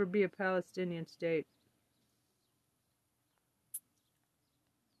there can never be a Palestinian state.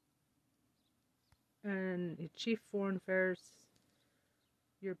 And Chief Foreign Affairs,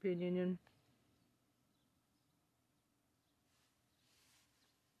 European Union,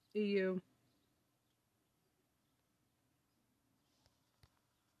 EU.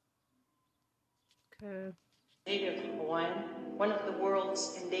 Okay. Native Hawaiian, one of the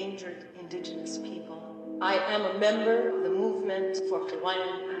world's endangered indigenous people. I am a member of the movement for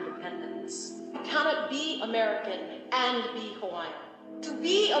Hawaiian independence. You cannot be American and be Hawaiian. To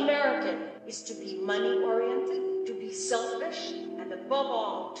be American is to be money-oriented, to be selfish, and above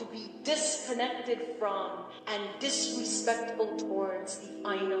all, to be disconnected from and disrespectful towards the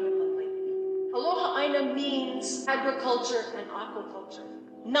Aina Hawaii. Aloha Aina means agriculture and aquaculture,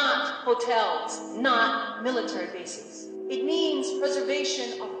 not hotels, not military bases. It means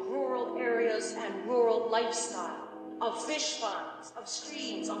preservation of rural areas and rural lifestyle, of fish farms, of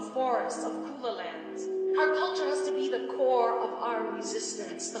streams, of forests, of kula lands. Our culture has to be the core of our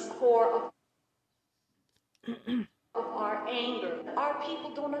resistance, the core of our anger. Our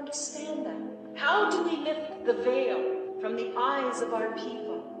people don't understand that. How do we lift the veil from the eyes of our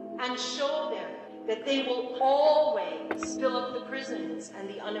people and show them that they will always fill up the prisons and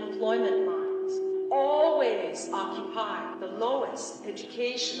the unemployment lines, always occupy the lowest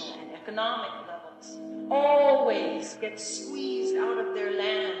educational and economic levels, always get squeezed out of their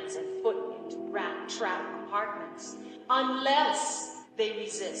lands and put into rat-trap apartments, unless they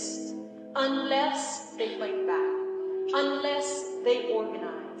resist, unless they fight back, unless they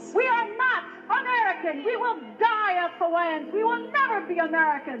organize. We are not American. We will die as Hawaiians. We will never be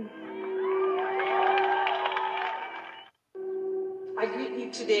Americans. I greet you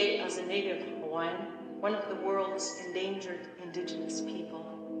today as a native Hawaiian, one of the world's endangered indigenous people.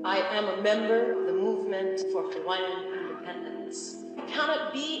 I am a member of the movement for Hawaiian independence. You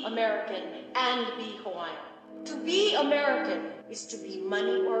cannot be American and be Hawaiian. To be American is to be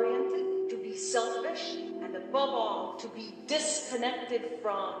money-oriented, to be selfish, and above all, to be disconnected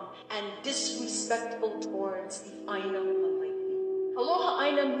from and disrespectful towards the Aina Hawaii. Aloha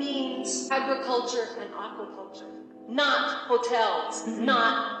Aina means agriculture and aquaculture, not hotels,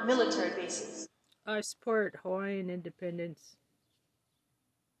 not military bases. I support Hawaiian independence.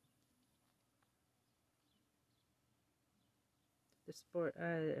 The support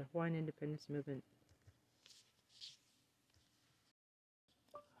Hawaiian independence movement.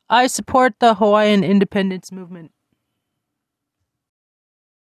 I support the Hawaiian independence movement.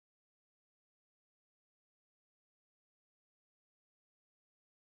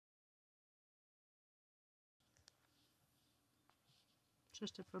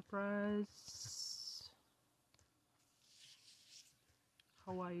 Christopher Price.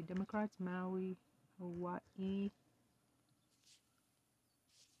 Hawaii Democrats, Maui, Hawaii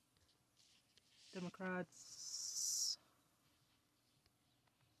Democrats.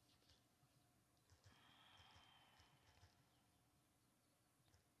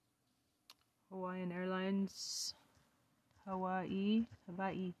 Hawaiian Airlines, Hawaii.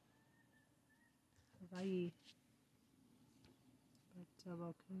 Hawaii.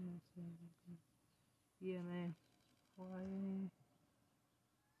 Yeah, man. Hawaii.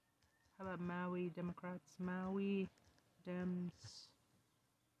 How about Maui Democrats? Maui Dems.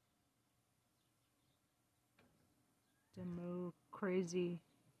 Demo crazy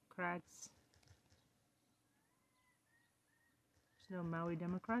crats. There's no Maui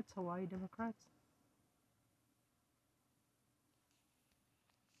Democrats, Hawaii Democrats.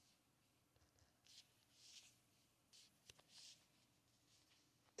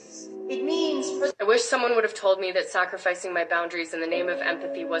 It means... I wish someone would have told me that sacrificing my boundaries in the name of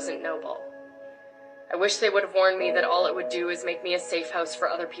empathy wasn't noble. I wish they would have warned me that all it would do is make me a safe house for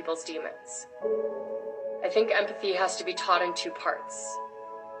other people's demons. I think empathy has to be taught in two parts.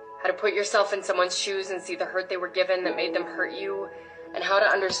 How to put yourself in someone's shoes and see the hurt they were given that made them hurt you, and how to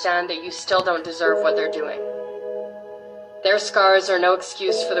understand that you still don't deserve what they're doing. Their scars are no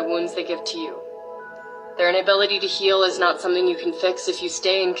excuse for the wounds they give to you. Their inability to heal is not something you can fix if you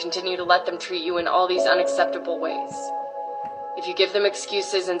stay and continue to let them treat you in all these unacceptable ways. If you give them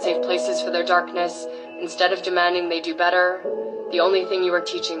excuses and save places for their darkness, instead of demanding they do better, the only thing you are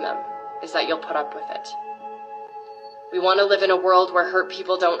teaching them is that you'll put up with it. We want to live in a world where hurt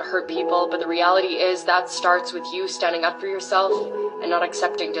people don't hurt people, but the reality is that starts with you standing up for yourself and not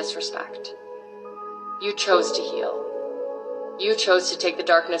accepting disrespect. You chose to heal. You chose to take the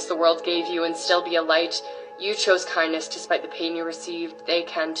darkness the world gave you and still be a light. You chose kindness despite the pain you received. They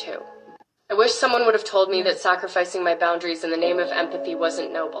can too. I wish someone would have told me that sacrificing my boundaries in the name of empathy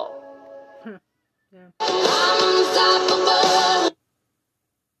wasn't noble.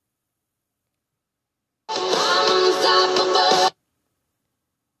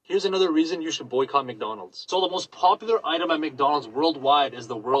 Here's another reason you should boycott McDonald's. So the most popular item at McDonald's worldwide is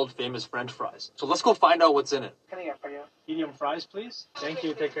the world famous French fries. So let's go find out what's in it. Medium fries, please. Thank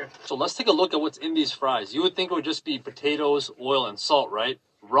you. Take care. So let's take a look at what's in these fries. You would think it would just be potatoes, oil, and salt, right?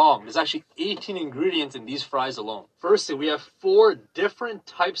 Wrong. There's actually 18 ingredients in these fries alone. Firstly, we have 4 different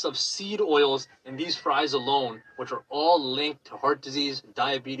types of seed oils in these fries alone, which are all linked to heart disease,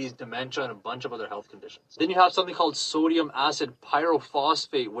 diabetes, dementia, and a bunch of other health conditions. Then you have something called sodium acid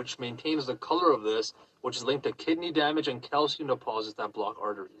pyrophosphate, which maintains the color of this, which is linked to kidney damage and calcium deposits that block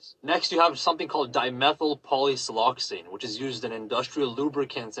arteries. Next, you have something called dimethyl polysiloxane, which is used in industrial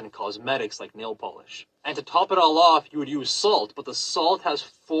lubricants and cosmetics like nail polish. And to top it all off, you would use salt, but the salt has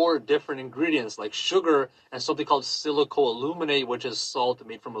 4 different ingredients like sugar and something called silicoaluminate, which is salt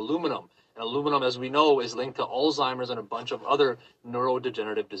made from aluminum. And aluminum, as we know, is linked to Alzheimer's and a bunch of other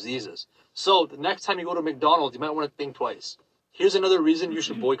neurodegenerative diseases. So the next time you go to McDonald's, you might want to think twice. Here's another reason you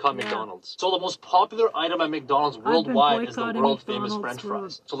should boycott McDonald's. So the most popular item at McDonald's worldwide is the world famous French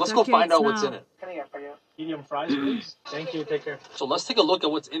fries. So let's go find out what's in it. Medium fries, please. Thank you. Take care. So let's take a look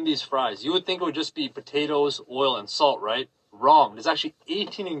at what's in these fries. You would think it would just be potatoes, oil, and salt, right? Wrong. There's actually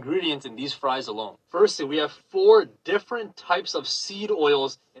 18 ingredients in these fries alone. Firstly, we have 4 different types of seed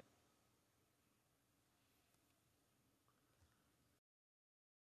oils.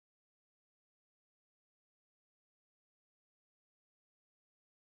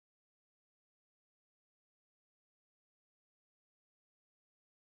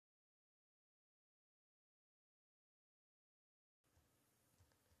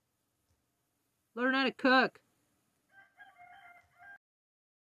 Learn how to cook.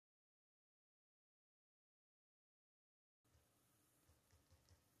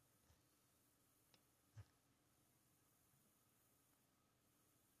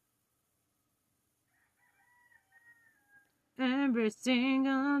 Every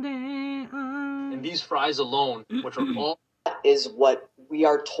single day. In these fries alone, which are all... Is what we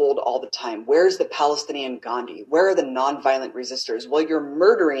are told all the time. Where is the Palestinian Gandhi? Where are the nonviolent resistors? Well, you're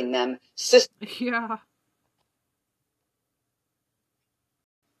murdering them. Yeah.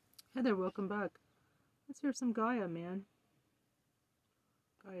 Heather, welcome back. Let's hear some Gaia, man.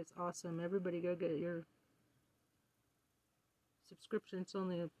 Gaia's awesome. Everybody go get your subscription. It's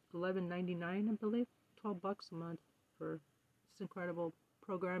only $11.99, I believe. $12 a month for this incredible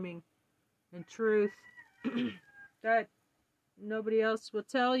programming and truth that nobody else will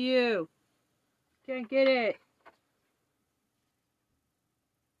tell you. Can't get it.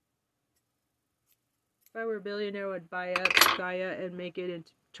 If I were a billionaire, I would buy up Gaia and make it and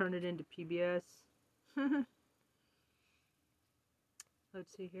turn it into PBS.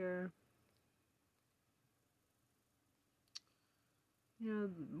 Let's see here. You know,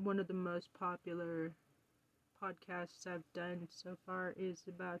 one of the most popular podcasts I've done so far is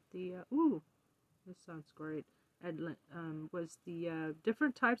about the this sounds great. Was the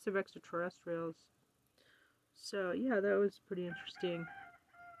different types of extraterrestrials. So yeah, that was pretty interesting.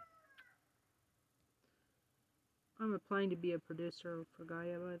 I'm applying to be a producer for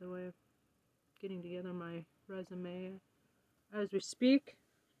Gaia, by the way. Getting together my resume as we speak.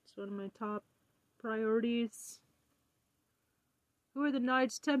 It's one of my top priorities. Who are the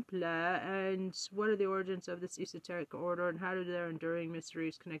Knights Templar, and what are the origins of this esoteric order, and how do their enduring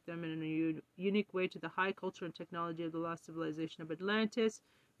mysteries connect them in a unique way to the high culture and technology of the lost civilization of Atlantis?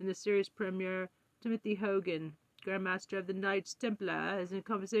 In the series premiere, Timothy Hogan, Grand Master of the Knights Templar, is in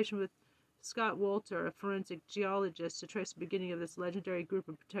conversation with Scott Wolter, a forensic geologist, to trace the beginning of this legendary group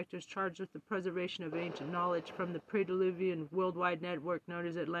of protectors charged with the preservation of ancient knowledge from the pre-Diluvian worldwide network known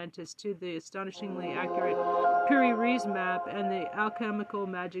as Atlantis to the astonishingly accurate Piri-Reis map and the alchemical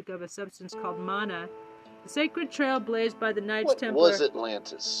magic of a substance called mana. The sacred trail blazed by the Knights Templar. What was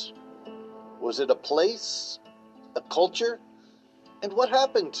Atlantis? Was it a place? A culture? And what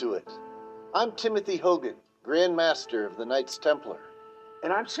happened to it? I'm Timothy Hogan, Grand Master of the Knights Templar.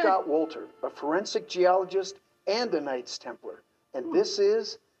 And I'm Scott Wolter, a forensic geologist and a Knights Templar. And this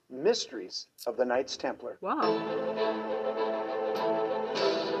is Mysteries of the Knights Templar. Wow.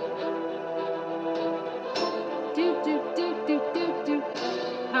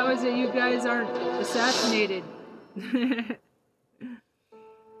 How is it you guys aren't assassinated?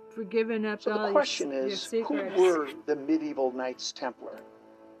 For giving up all the question your is, secrets. who were the medieval Knights Templar?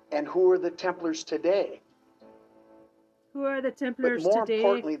 And who are the Templars today? Who are the Templars today? But more today?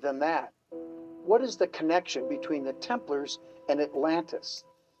 importantly than that, what is the connection between the Templars and Atlantis?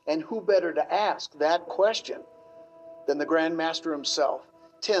 And who better to ask that question than the Grand Master himself?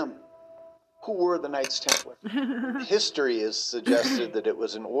 Tim, who were the Knights Templar? History has suggested that it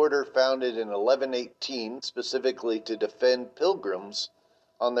was an order founded in 1118 specifically to defend pilgrims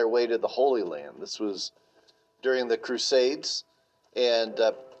on their way to the Holy Land. This was during the Crusades, and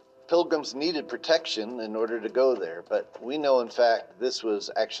pilgrims needed protection in order to go there, but we know, in fact, this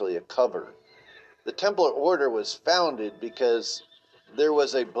was actually a cover. The Templar Order was founded because there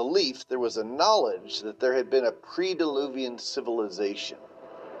was a belief, there was a knowledge that there had been a pre-Diluvian civilization.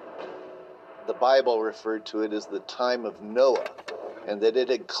 The Bible referred to it as the time of Noah, and that it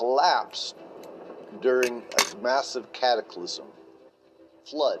had collapsed during a massive cataclysm.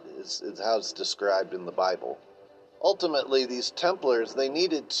 Flood is how it's described in the Bible. Ultimately, these Templars, they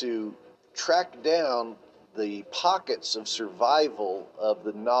needed to track down the pockets of survival of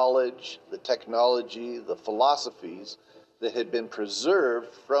the knowledge, the technology, the philosophies that had been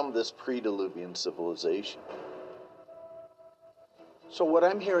preserved from this pre-Diluvian civilization. So what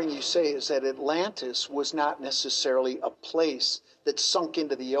I'm hearing you say is that Atlantis was not necessarily a place that sunk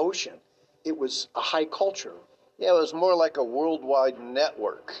into the ocean. It was a high culture. Yeah, it was more like a worldwide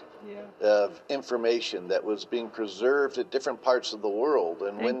network of information that was being preserved at different parts of the world.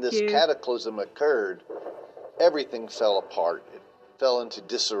 And when this cataclysm occurred, everything fell apart. It fell into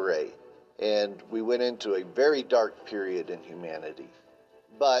disarray. And we went into a very dark period in humanity.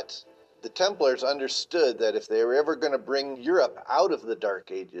 But the Templars understood that if they were ever going to bring Europe out of the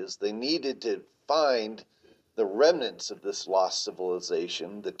Dark Ages, they needed to find the remnants of this lost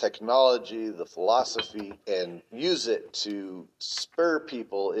civilization, the technology, the philosophy, and use it to spur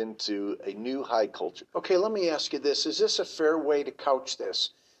people into a new high culture. Okay, let me ask you this. Is this a fair way to couch this?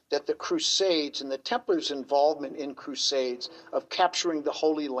 That the Crusades and the Templars' involvement in Crusades of capturing the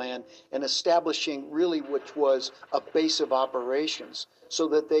Holy Land and establishing really which was a base of operations so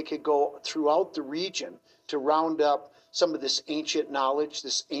that they could go throughout the region to round up some of this ancient knowledge,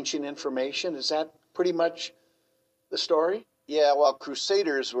 this ancient information, is that pretty much the story? Yeah, while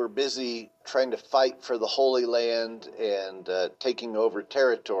Crusaders were busy trying to fight for the Holy Land and taking over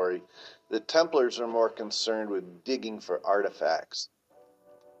territory, the Templars are more concerned with digging for artifacts.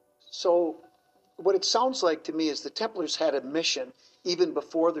 So what it sounds like to me is the Templars had a mission even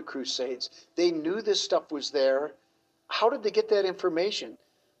before the Crusades. They knew this stuff was there. How did they get that information?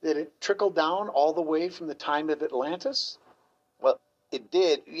 Did it trickle down all the way from the time of Atlantis? Well, it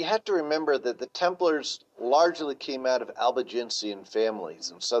did. You have to remember that the Templars largely came out of Albigensian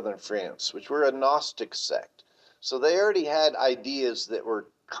families in southern France, which were a Gnostic sect. So they already had ideas that were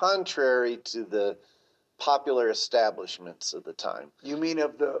contrary to the popular establishments of the time. You mean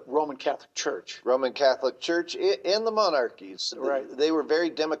of the Roman Catholic Church? Roman Catholic Church and the monarchies. Right. They were very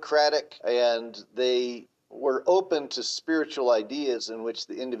democratic, and they were open to spiritual ideas in which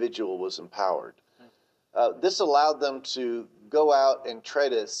the individual was empowered. This allowed them to go out and try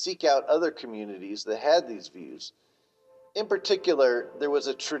to seek out other communities that had these views. In particular, there was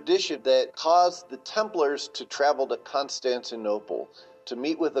a tradition that caused the Templars to travel to Constantinople to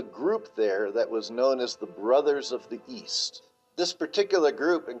meet with a group there that was known as the Brothers of the East. This particular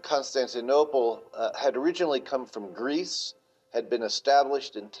group in Constantinople had originally come from Greece, had been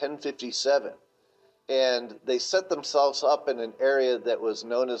established in 1057, And they set themselves up in an area that was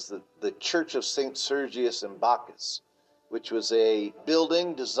known as the Church of St. Sergius and Bacchus, which was a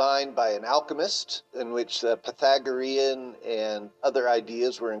building designed by an alchemist in which Pythagorean and other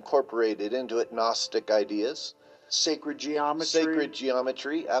ideas were incorporated into it, Gnostic ideas. Sacred geometry. Sacred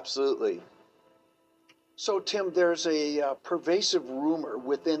geometry, absolutely. So, Tim, there's a pervasive rumor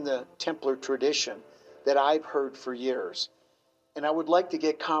within the Templar tradition that I've heard for years, and I would like to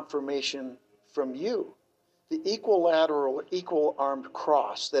get confirmation from you. The equilateral, equal-armed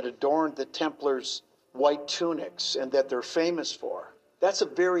cross that adorned the Templars' white tunics and that they're famous for, that's a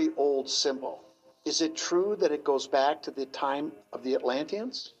very old symbol. Is it true that it goes back to the time of the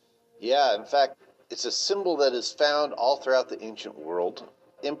Atlanteans? Yeah, in fact, it's a symbol that is found all throughout the ancient world.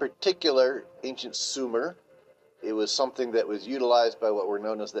 In particular, ancient Sumer. It was something that was utilized by what were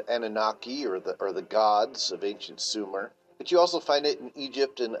known as the Anunnaki, or the gods of ancient Sumer. But you also find it in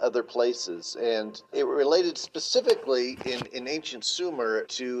Egypt and other places. And it related specifically in ancient Sumer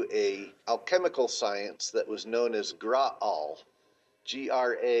to a alchemical science that was known as Graal.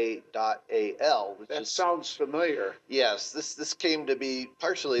 Gra.al. That sounds familiar. Yes, this came to be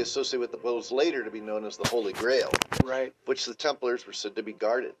partially associated with what was later to be known as the Holy Grail, right? Which the Templars were said to be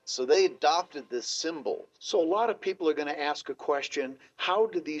guarded. So they adopted this symbol. So a lot of people are going to ask a question: how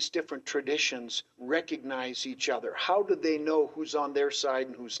do these different traditions recognize each other? How do they know who's on their side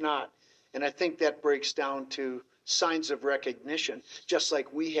and who's not? And I think that breaks down to signs of recognition, just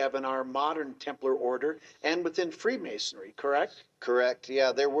like we have in our modern Templar order and within Freemasonry, correct? Correct,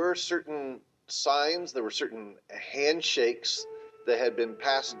 yeah. There were certain signs, there were certain handshakes that had been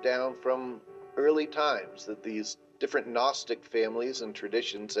passed down from early times that these different Gnostic families and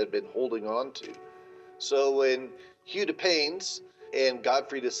traditions had been holding on to. So when Hugh de Paynes and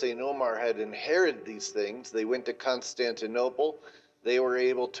Godfrey de St. Omer had inherited these things, they went to Constantinople. They were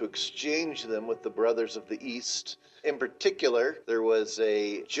able to exchange them with the Brothers of the East. In particular, there was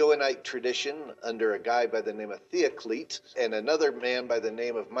a Johannite tradition under a guy by the name of Theoclete and another man by the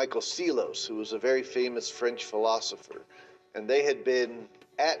name of Michael Psellos, who was a very famous French philosopher. And they had been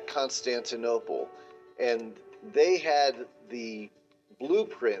at Constantinople, and they had the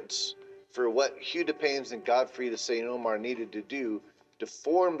blueprints for what Hugh de Paynes and Godfrey de St. Omer needed to do to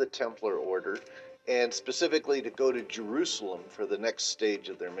form the Templar order, and specifically to go to Jerusalem for the next stage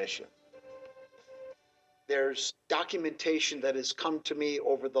of their mission. There's documentation that has come to me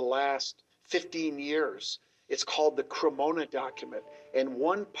over the last 15 years. It's called the Cremona document, and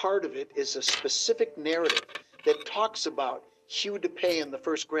one part of it is a specific narrative that talks about Hugh de Payne, the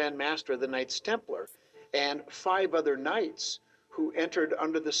first Grand Master of the Knights Templar, and 5 other knights who entered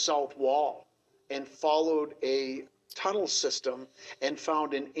under the south wall and followed a tunnel system and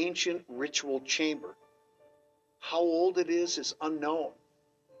found an ancient ritual chamber. How old it is unknown.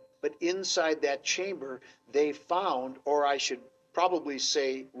 But inside that chamber, they found, or I should probably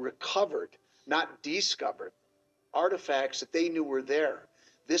say recovered, not discovered, artifacts that they knew were there.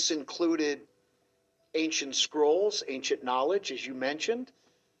 This included ancient scrolls, ancient knowledge, as you mentioned,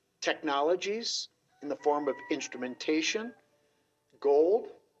 technologies in the form of instrumentation, gold,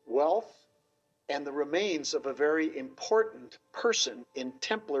 wealth, and the remains of a very important person in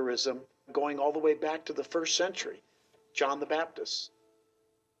Templarism going all the way back to the 1st century, John the Baptist.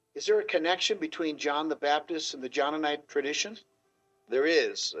 Is there a connection between John the Baptist and the Johannite tradition? There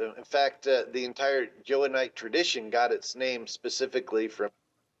is. In fact, the entire Johannite tradition got its name specifically from...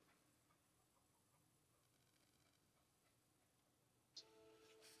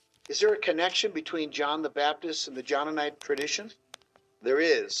 Is there a connection between John the Baptist and the Johannite tradition? There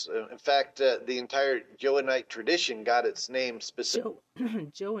is. In fact, the entire Johannite tradition got its name specifically...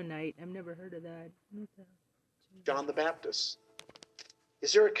 Johannite? I've never heard of that. John the Baptist.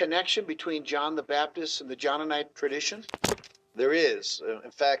 Is there a connection between John the Baptist and the Johannite tradition? There is.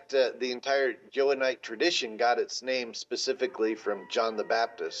 In fact, the entire Johannite tradition got its name specifically from John the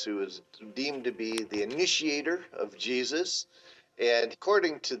Baptist, who was deemed to be the initiator of Jesus. And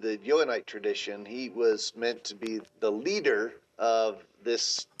according to the Johannite tradition, he was meant to be the leader of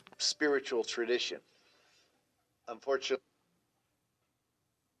this spiritual tradition. Unfortunately,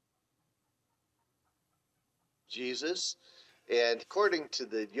 Jesus. And according to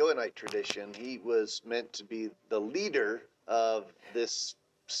the Johannite tradition, he was meant to be the leader of this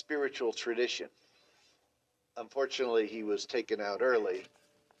spiritual tradition. Unfortunately, he was taken out early.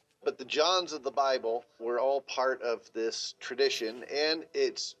 But the Johns of the Bible were all part of this tradition, and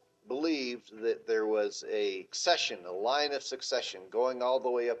it's believed that there was a line of succession, going all the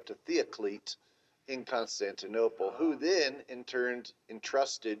way up to Theoclete in Constantinople, who then, in turn,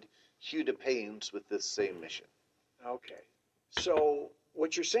 entrusted Hugh de Paynes with this same mission. Okay. So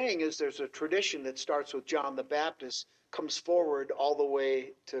what you're saying is there's a tradition that starts with John the Baptist, comes forward all the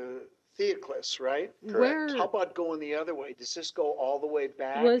way to Theocles, right? Correct. How about going the other way? Does this go all the way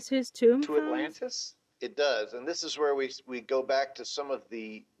back was his tomb to Atlantis? It does, and this is where we go back to some of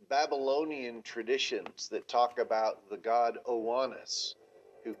the Babylonian traditions that talk about the god Oannes,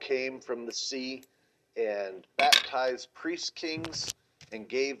 who came from the sea and baptized priest kings and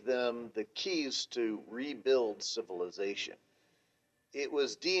gave them the keys to rebuild civilization. It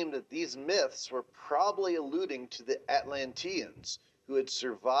was deemed that these myths were probably alluding to the Atlanteans, who had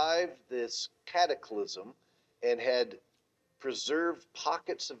survived this cataclysm and had preserved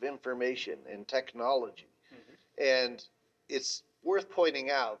pockets of information and technology. And it's worth pointing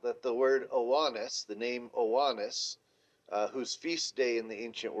out that the word Oannes, the name Oannes, whose feast day in the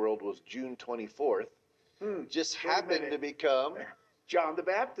ancient world was June 24th, just happened to become John the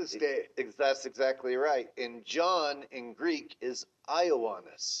Baptist Day. That's exactly right. And John in Greek is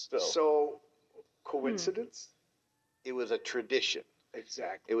Ioannis. So coincidence? It was a tradition.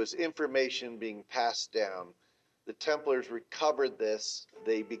 Exactly. It was information being passed down. The Templars recovered this.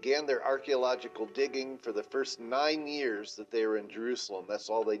 They began their archaeological digging for the first 9 years that they were in Jerusalem. That's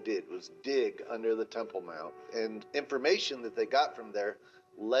all they did was dig under the Temple Mount. And information that they got from there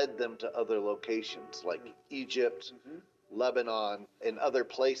led them to other locations like Egypt, Lebanon, and other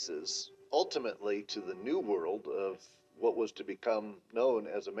places, ultimately to the new world of what was to become known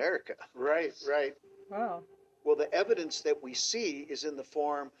as America. Right, right. Wow. Well, the evidence that we see is in the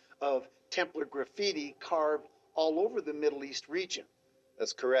form of Templar graffiti carved all over the Middle East region.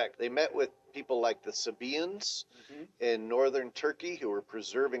 That's correct. They met with people like the Sabaeans in northern Turkey, who were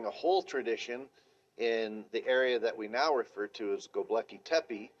preserving a whole tradition in the area that we now refer to as Göbekli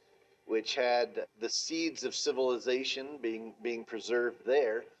Tepe, which had the seeds of civilization being preserved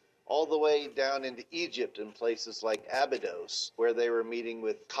there, all the way down into Egypt in places like Abydos, where they were meeting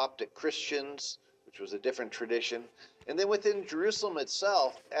with Coptic Christians, which was a different tradition. And then within Jerusalem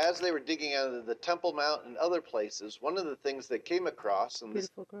itself, as they were digging out of the Temple Mount and other places, one of the things they came across, and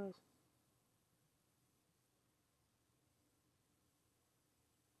beautiful girls.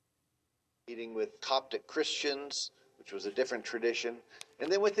 Meeting with Coptic Christians, which was a different tradition. And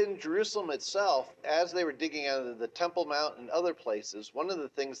then within Jerusalem itself, as they were digging out of the Temple Mount and other places, one of the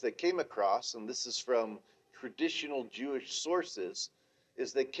things they came across, and this is from traditional Jewish sources,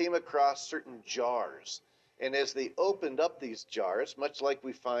 is they came across certain jars. And as they opened up these jars, much like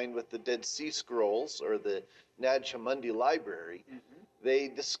we find with the Dead Sea Scrolls or the Nag Hammadi Library, they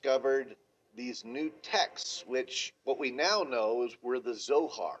discovered these new texts, which what we now know were the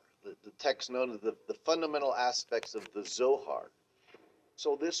Zohar, the text known as the fundamental aspects of the Zohar.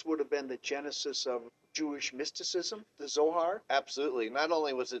 So this would have been the genesis of Jewish mysticism, the Zohar? Absolutely. Not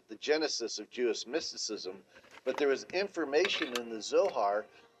only was it the genesis of Jewish mysticism, but there was information in the Zohar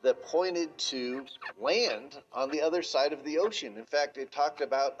that pointed to land on the other side of the ocean. In fact, it talked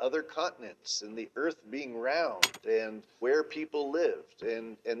about other continents and the earth being round and where people lived.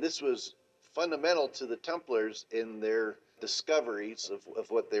 And this was fundamental to the Templars in their discoveries of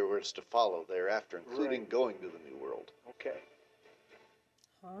what they were to follow thereafter, including going to the New World. Okay.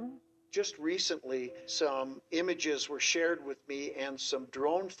 Huh? Just recently, some images were shared with me and some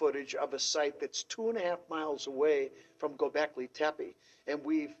drone footage of a site that's 2.5 miles away from Göbekli Tepe. And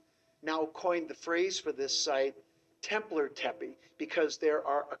we've now coined the phrase for this site, Templar Tepe, because there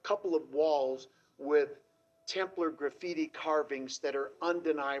are a couple of walls with Templar graffiti carvings that are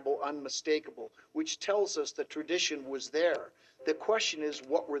undeniable, unmistakable, which tells us the tradition was there. The question is,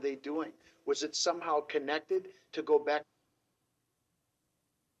 what were they doing? Was it somehow connected to go back?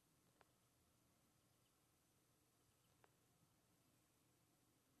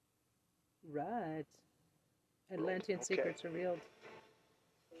 Right. Atlantean secrets revealed.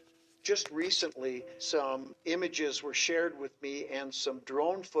 Just recently, some images were shared with me and some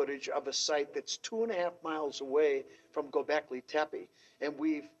drone footage of a site that's 2.5 miles away from Göbekli Tepe. And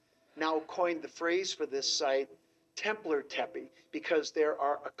we've now coined the phrase for this site, Templar Tepe, because there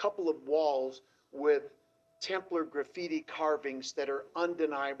are a couple of walls with Templar graffiti carvings that are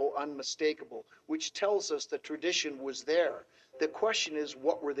undeniable, unmistakable, which tells us the tradition was there. The question is,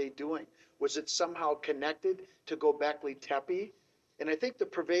 what were they doing? Was it somehow connected to Göbekli Tepe? And I think the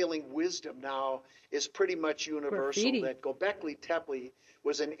prevailing wisdom now is pretty much universal, graffiti. that Göbekli Tepe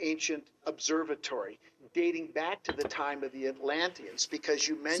was an ancient observatory dating back to the time of the Atlanteans, because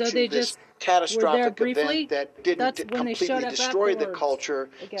you mentioned this catastrophic event that didn't completely destroy the culture,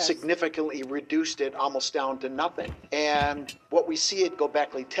 significantly reduced it almost down to nothing. And what we see at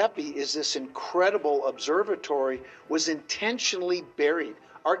Göbekli Tepe is this incredible observatory was intentionally buried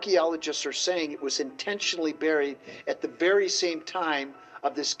archaeologists are saying it was intentionally buried at the very same time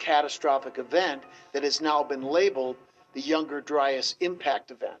of this catastrophic event that has now been labeled the Younger Dryas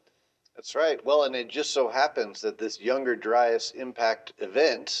Impact Event. That's right. Well, and it just so happens that this Younger Dryas Impact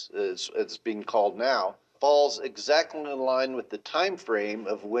Event, as it's being called now, falls exactly in line with the time frame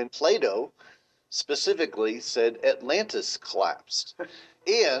of when Plato specifically said Atlantis collapsed.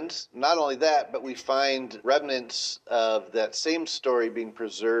 And not only that, but we find remnants of that same story being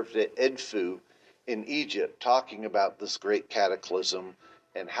preserved at Edfu in Egypt, talking about this great cataclysm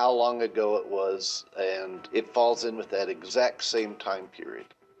and how long ago it was, and it falls in with that exact same time period.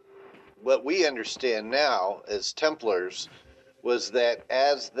 What we understand now as Templars was that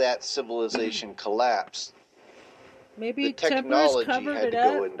as that civilization collapsed, maybe the technology Templars had to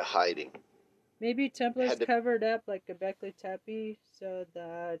go into hiding. Maybe Templars covered up like Göbekli Tepe so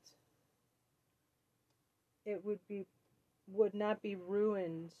that it would not be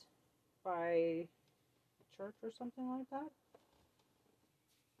ruined by church or something like that.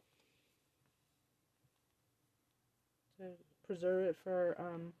 To preserve it for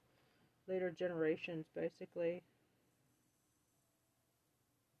later generations, basically.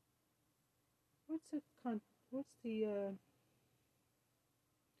 What's the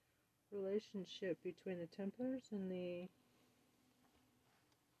relationship between the Templars and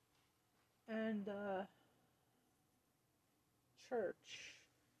the church?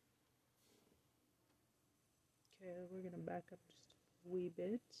 Okay, we're gonna back up just a wee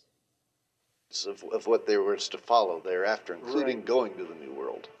bit. Of what they were to follow thereafter, including going to the New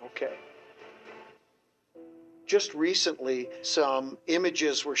World. Okay. Just recently, some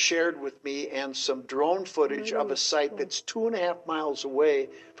images were shared with me and some drone footage of a site that's 2.5 miles away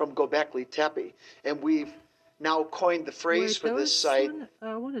from Göbekli Tepe. And we've now coined the phrase for this site.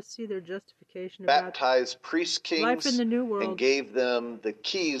 I want to see their justification baptized priest kings life in the New World and gave them the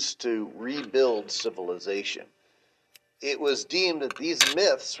keys to rebuild civilization. It was deemed that these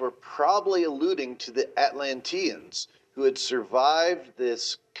myths were probably alluding to the Atlanteans who had survived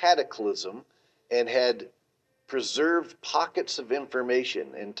this cataclysm and had preserved pockets of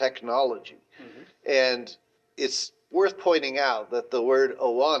information and technology. Mm-hmm. And it's worth pointing out that the word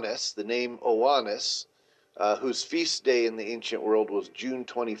Oannes, the name Oannes, whose feast day in the ancient world was June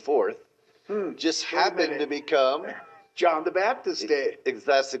 24th, just happened to become John the Baptist Day.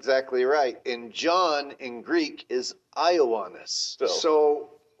 That's exactly right. And John in Greek is Ioannis.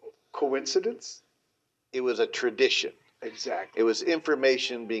 So coincidence? It was a tradition. Exactly. It was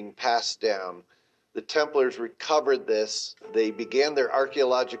information being passed down. The Templars recovered this. They began their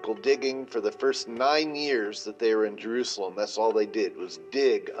archaeological digging for the first 9 years that they were in Jerusalem. That's all they did was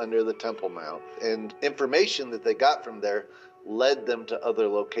dig under the Temple Mount. And information that they got from there led them to other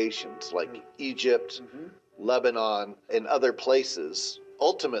locations like Egypt, Lebanon, and other places,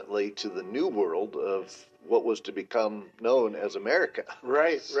 ultimately to the New World of what was to become known as America.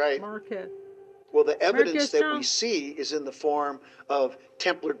 Right. Market. Well, the evidence that we see is in the form of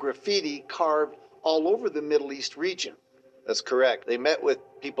Templar graffiti carved all over the Middle East region. That's correct. They met with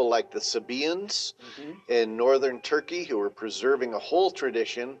people like the Sabaeans in northern Turkey who were preserving a whole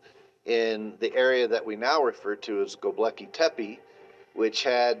tradition in the area that we now refer to as Göbekli Tepe, which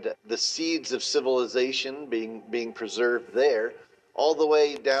had the seeds of civilization being preserved there, all the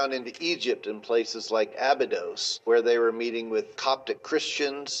way down into Egypt in places like Abydos, where they were meeting with Coptic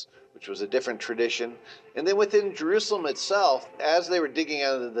Christians, which was a different tradition. And then within Jerusalem itself, as they were digging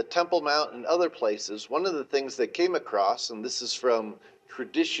out of the Temple Mount and other places, one of the things they came across, and this is from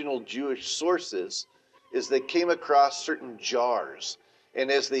traditional Jewish sources, is they came across certain jars.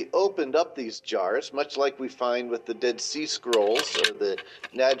 And as they opened up these jars, much like we find with the Dead Sea Scrolls or the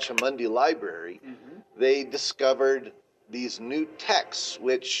Nag Hammadi Library, they discovered these new texts,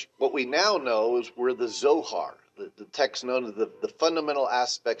 which what we now know were the Zohar, the text known as the fundamental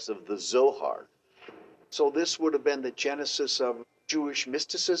aspects of the Zohar. So this would have been the genesis of Jewish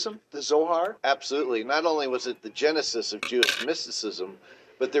mysticism, the Zohar? Absolutely. Not only was it the genesis of Jewish mysticism,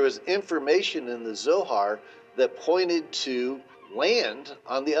 but there was information in the Zohar that pointed to land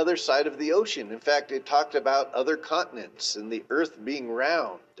on the other side of the ocean. In fact, it talked about other continents and the earth being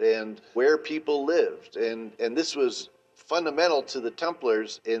round and where people lived. And this was fundamental to the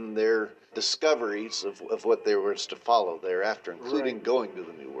Templars in their discoveries of what they were to follow thereafter, including going to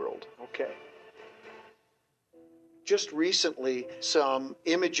the New World. Okay. Just recently, some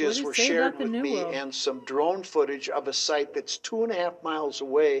images were shared with me and some drone footage of a site that's 2.5 miles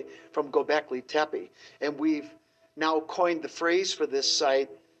away from Göbekli Tepe. And we've now coined the phrase for this site,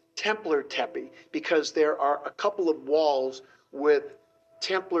 Templar Tepe, because there are a couple of walls with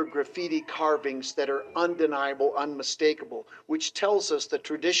Templar graffiti carvings that are undeniable, unmistakable, which tells us the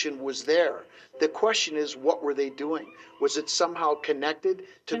tradition was there. The question is, what were they doing? Was it somehow connected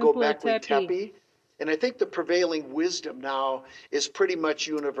to Göbekli Tepe? And I think the prevailing wisdom now is pretty much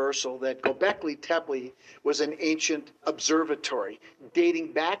universal, that Göbekli Tepe was an ancient observatory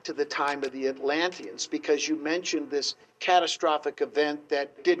dating back to the time of the Atlanteans, because you mentioned this catastrophic event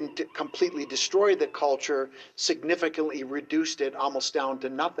that didn't completely destroy the culture, significantly reduced it almost down to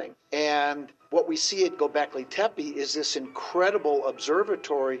nothing. And what we see at Göbekli Tepe is this incredible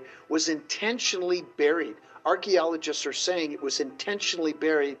observatory was intentionally buried. Archaeologists are saying it was intentionally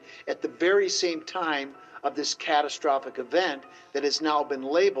buried at the very same time of this catastrophic event that has now been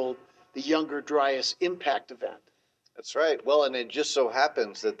labeled the Younger Dryas Impact Event. That's right. Well, and it just so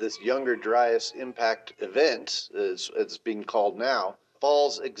happens that this Younger Dryas Impact Event, as it's being called now,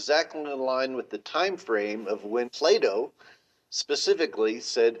 falls exactly in line with the time frame of when Plato specifically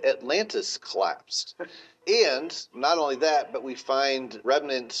said Atlantis collapsed. And not only that, but we find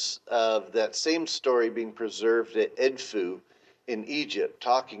remnants of that same story being preserved at Edfu in Egypt,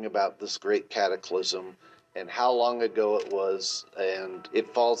 talking about this great cataclysm and how long ago it was, and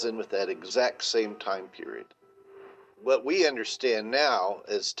it falls in with that exact same time period. What we understand now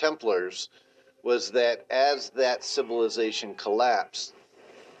as Templars was that as that civilization collapsed,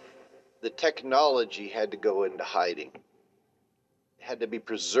 the technology had to go into hiding. Had to be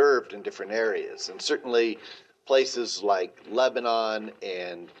preserved in different areas, and certainly places like Lebanon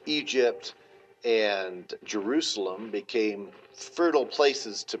and Egypt and Jerusalem became fertile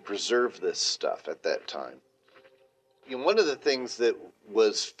places to preserve this stuff at that time. And one of the things that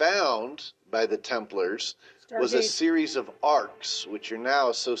was found by the Templars was a series of arks, which are now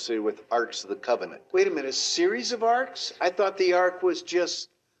associated with Arks of the Covenant. Wait a minute, a series of arks? I thought the ark was just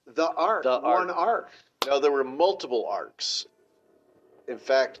the ark, one ark. No, there were multiple arks. In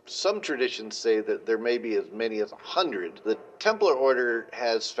fact, some traditions say that there may be as many as 100. The Templar Order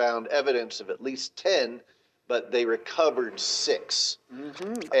has found evidence of at least 10, but they recovered 6.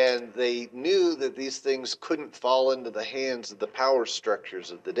 Mm-hmm. And they knew that these things couldn't fall into the hands of the power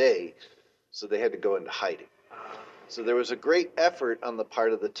structures of the day, so they had to go into hiding. So there was a great effort on the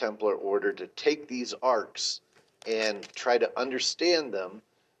part of the Templar Order to take these arks and try to understand them,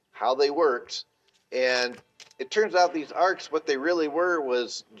 how they worked, and it turns out these arcs, what they really were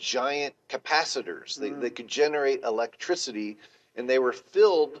was giant capacitors. They could generate electricity, and they were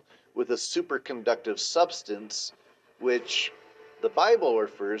filled with a superconductive substance, which the Bible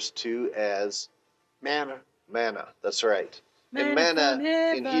refers to as manna. Manna, that's right. And manna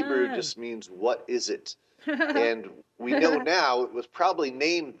in Hebrew just means, what is it? And we know now it was probably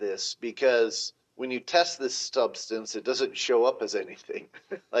named this because when you test this substance, it doesn't show up as anything.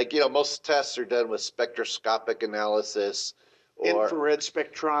 Like, most tests are done with spectroscopic analysis. Or, infrared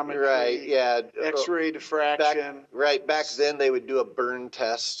spectrometry. Right, yeah. X-ray diffraction. Back then they would do a burn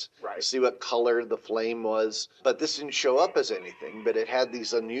test to see what color the flame was. But this didn't show up as anything, but it had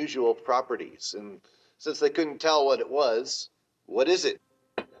these unusual properties. And since they couldn't tell what it was, what is it?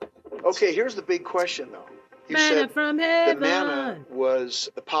 Okay, here's the big question, though. You said the manna was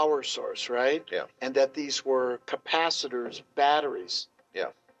the power source, right? Yeah. And that these were capacitors, batteries. Yeah.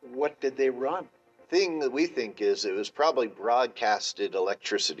 What did they run? The thing that we think is it was probably broadcasted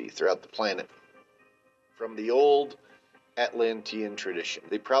electricity throughout the planet from the old Atlantean tradition.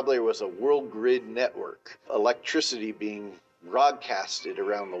 There probably was a world grid network, electricity being broadcasted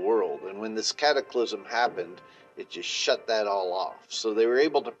around the world. And when this cataclysm happened, it just shut that all off. So they were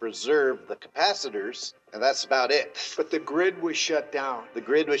able to preserve the capacitors, and that's about it. But the grid was shut down. The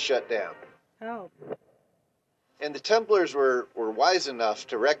grid was shut down. How? And the Templars were wise enough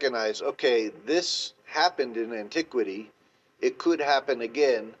to recognize, okay, this happened in antiquity. It could happen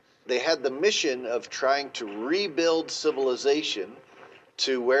again. They had the mission of trying to rebuild civilization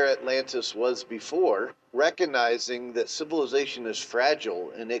to where Atlantis was before, recognizing that civilization is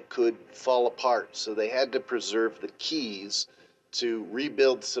fragile and it could fall apart. So they had to preserve the keys to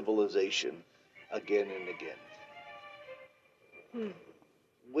rebuild civilization again and again.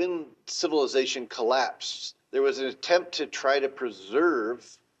 When civilization collapsed, there was an attempt to try to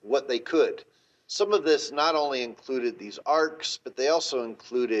preserve what they could. Some of this not only included these arcs, but they also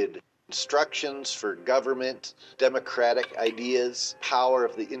included instructions for government, democratic ideas, power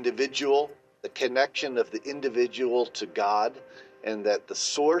of the individual, the connection of the individual to God, and that the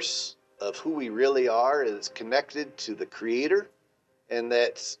source of who we really are is connected to the Creator, and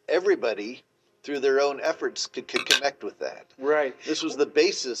that everybody, through their own efforts, could connect with that. Right. This was the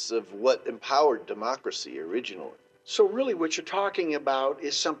basis of what empowered democracy originally. So really what you're talking about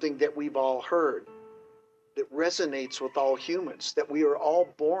is something that we've all heard. that resonates with all humans, that we are all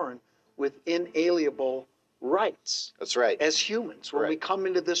born with inalienable rights. That's right. As humans, when we come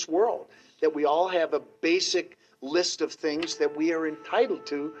into this world, that we all have a basic list of things that we are entitled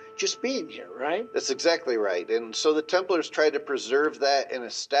to just being here, right? That's exactly right. And so the Templars tried to preserve that and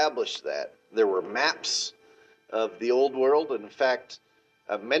establish that. There were maps of the old world. And in fact,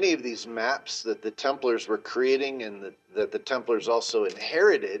 many of these maps that the Templars were creating and that the Templars also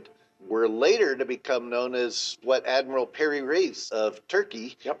inherited were later to become known as what Admiral Peri Reis of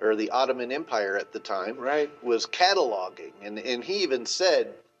Turkey, or the Ottoman Empire at the time, was cataloging. And he even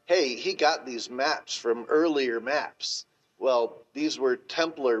said, hey, he got these maps from earlier maps. Well, these were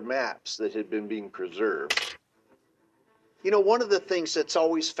Templar maps that had been being preserved. You know, one of the things that's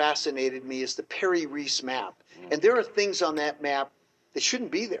always fascinated me is the Peri Reis map. And there are things on that map that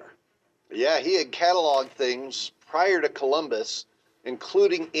shouldn't be there. Yeah, he had cataloged things prior to Columbus,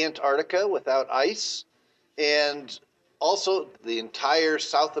 including Antarctica without ice, and also the entire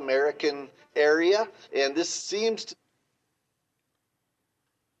South American area. And this seems to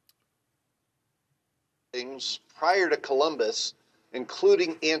things prior to Columbus,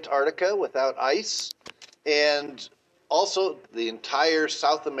 including Antarctica without ice, and also the entire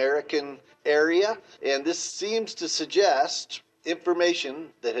South American area. And this seems to suggest information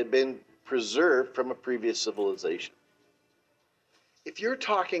that had been preserved from a previous civilization. If you're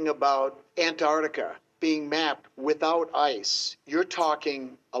talking about Antarctica being mapped without ice, you're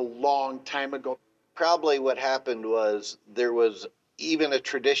talking a long time ago. Probably what happened was there was even a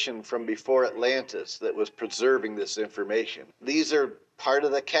tradition from before Atlantis that was preserving this information. These are part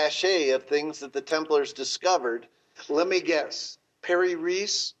of the cachet of things that the Templars discovered. Let me guess. Peri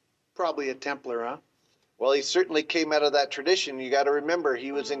Reis, probably a Templar, huh? Well, he certainly came out of that tradition. You got to remember,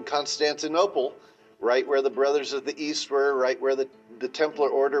 he was in Constantinople, right where the Brothers of the East were, right where the Templar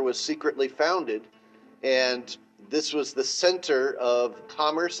Order was secretly founded. And this was the center of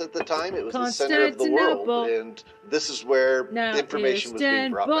commerce at the time. It was the center of the world. And this is where information was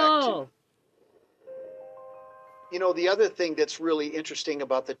being brought back to. You know, the other thing that's really interesting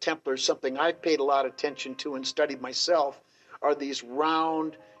about the Templars, something I've paid a lot of attention to and studied myself, are these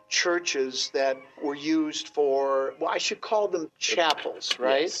round churches that were used for, well, I should call them chapels,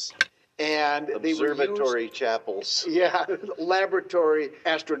 right? Yes. And observatory chapels. Yeah, laboratory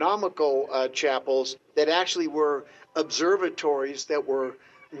astronomical chapels that actually were observatories that were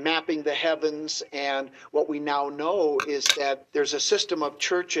mapping the heavens. And what we now know is that there's a system of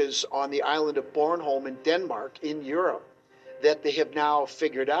churches on the island of Bornholm in Denmark, in Europe, that they have now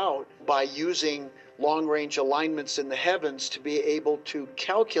figured out by using long-range alignments in the heavens to be able to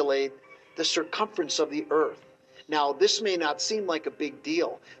calculate the circumference of the earth. Now, this may not seem like a big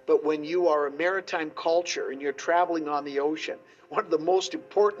deal, but when you are a maritime culture and you're traveling on the ocean, one of the most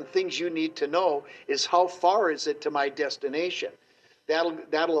important things you need to know is how far is it to my destination.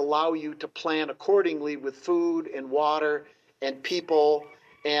 That'll allow you to plan accordingly with food and water and people,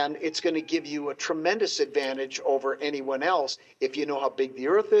 and it's going to give you a tremendous advantage over anyone else if you know how big the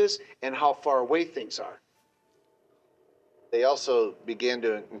earth is and how far away things are. They also began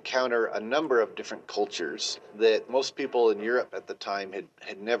to encounter a number of different cultures that most people in Europe at the time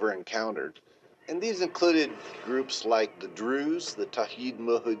had never encountered. And these included groups like the Druze, the Tawhid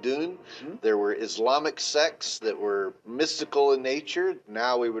Muhudun. There were Islamic sects that were mystical in nature.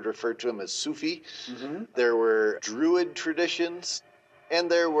 Now we would refer to them as Sufi. There were Druid traditions.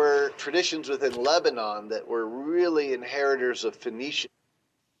 And there were traditions within Lebanon that were really inheritors of Phoenician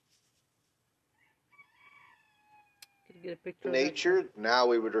Get a picture nature. Now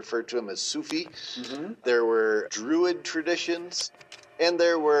we would refer to them as Sufi. There were Druid traditions, and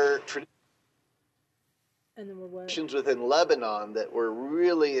there were traditions within Lebanon that were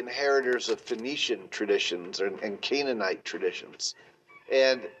really inheritors of Phoenician traditions and Canaanite traditions.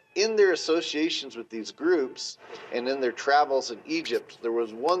 And in their associations with these groups and in their travels in Egypt, there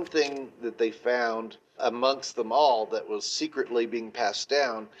was one thing that they found amongst them all that was secretly being passed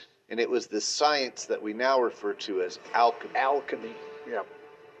down, and it was this science that we now refer to as alchemy. Alchemy, yeah.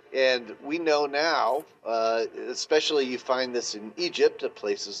 And we know now, especially you find this in Egypt, at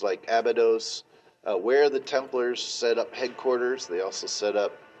places like Abydos, where the Templars set up headquarters. They also set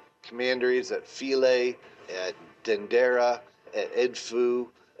up commanderies at Philae, at Dendera, at Edfu,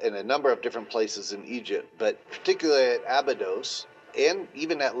 and a number of different places in Egypt. But particularly at Abydos, and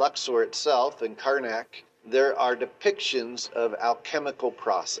even at Luxor itself, in Karnak, there are depictions of alchemical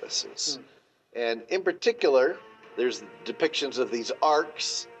processes. And in particular, there's depictions of these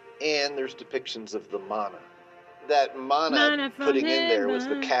arcs, and there's depictions of the mana. That mana putting in there was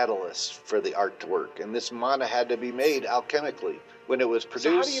the catalyst for the artwork, and this mana had to be made alchemically. When it was produced...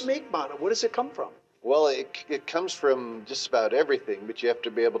 So how do you make mana? Where does it come from? Well, it comes from just about everything, but you have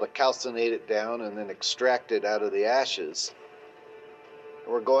to be able to calcinate it down and then extract it out of the ashes.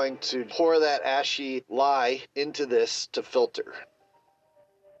 We're going to pour that ashy lye into this to filter.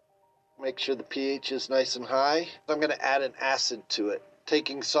 Make sure the pH is nice and high. I'm going to add an acid to it,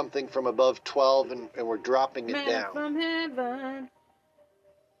 taking something from above 12 and we're dropping it down. From heaven.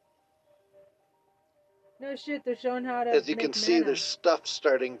 No shit, they're showing how to As you can see, mana. there's stuff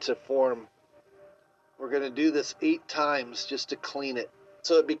starting to form. We're going to do this 8 times just to clean it.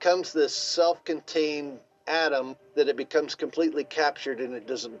 So it becomes this self-contained atom that it becomes completely captured and it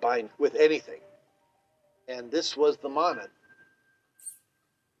doesn't bind with anything. And this was the mana.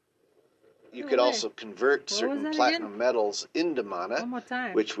 You could also convert certain platinum metals into mana, One more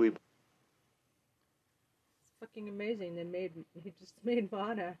time. which we... It's fucking amazing. He just made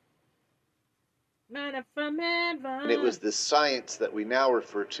mana. Mana from heaven. And it was this science that we now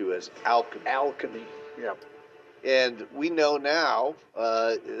refer to as alchemy. Alchemy, yep. And we know now,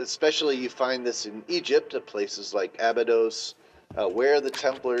 especially you find this in Egypt, at places like Abydos, where the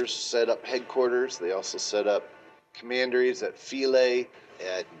Templars set up headquarters. They also set up commanderies at Philae,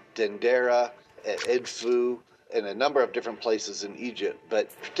 at Dendera, at Edfu, and a number of different places in Egypt. But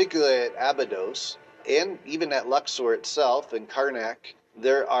particularly at Abydos, and even at Luxor itself, in Karnak,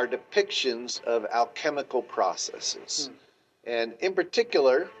 there are depictions of alchemical processes. And in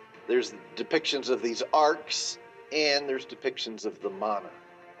particular, there's depictions of these arcs, and there's depictions of the mana.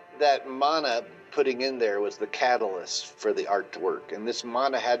 That mana putting in there was the catalyst for the artwork, and this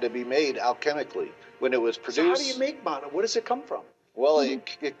mana had to be made alchemically. When it was produced... So how do you make mana? Where does it come from? Well,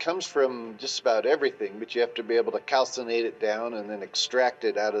 it comes from just about everything, but you have to be able to calcinate it down and then extract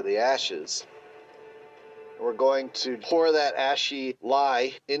it out of the ashes. We're going to pour that ashy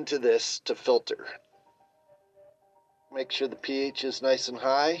lye into this to filter. Make sure the pH is nice and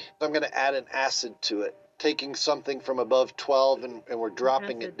high. I'm going to add an acid to it, taking something from above 12 and we're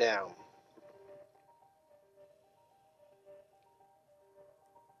dropping it down.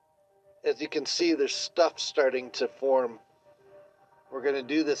 As you can see, there's stuff starting to form. We're going to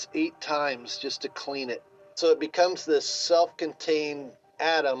do this 8 times just to clean it. So it becomes this self-contained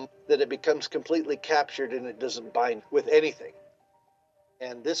atom that it becomes completely captured and it doesn't bind with anything.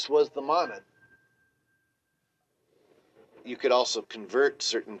 And this was the mana. You could also convert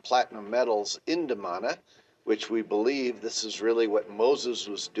certain platinum metals into mana, which we believe this is really what Moses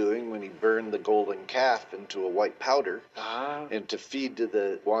was doing when he burned the golden calf into a white powder and to feed to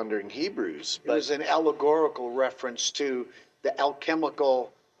the wandering Hebrews. It was an allegorical reference to the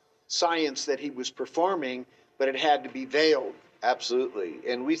alchemical science that he was performing, but it had to be veiled. Absolutely.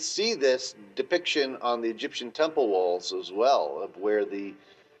 And we see this depiction on the Egyptian temple walls as well, of where the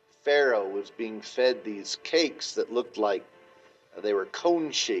Pharaoh was being fed these cakes that looked like they were cone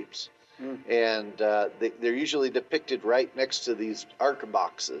shapes. And they're usually depicted right next to these ark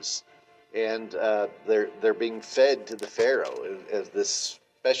boxes. And they're being fed to the Pharaoh as this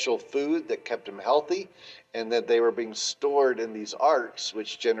special food that kept him healthy, and that they were being stored in these arks,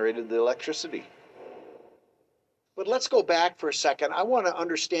 which generated the electricity. But let's go back for a second. I want to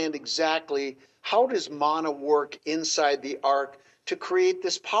understand exactly how does mana work inside the ark to create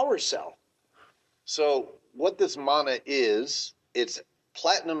this power cell? So what this mana is, it's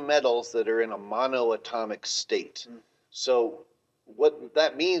platinum metals that are in a monoatomic state. So what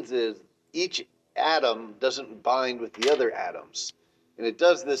that means is each atom doesn't bind with the other atoms. And it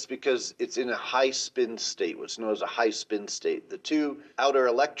does this because it's in a high spin state, what's known as a high spin state. The 2 outer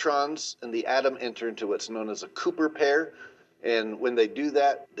electrons in the atom enter into what's known as a Cooper pair. And when they do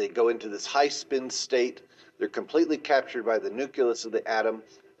that, they go into this high spin state. They're completely captured by the nucleus of the atom,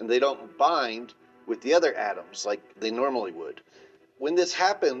 and they don't bind with the other atoms like they normally would. When this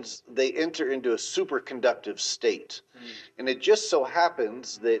happens, they enter into a superconductive state. And it just so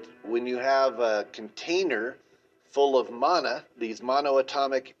happens that when you have a container full of mana, these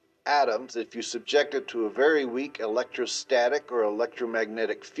monoatomic atoms, if you subject it to a very weak electrostatic or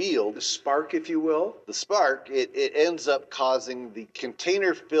electromagnetic field, the spark, if you will, the spark, it ends up causing the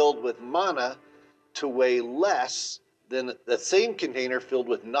container filled with mana to weigh less than the same container filled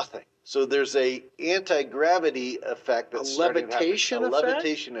with nothing. So there's a anti-gravity effect that's starting to happen. Levitation effect? A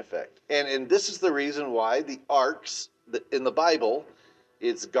levitation effect. And this is the reason why the arks in the Bible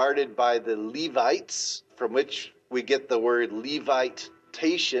is guarded by the Levites, from which we get the word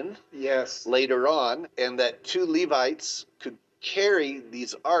levitation later on, and that 2 Levites could carry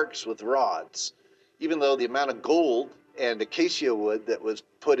these arks with rods. Even though the amount of gold and acacia wood that was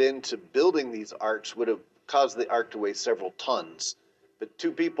put into building these arks would have caused the ark to weigh several tons. But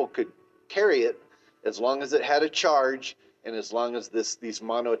 2 people could carry it as long as it had a charge and as long as these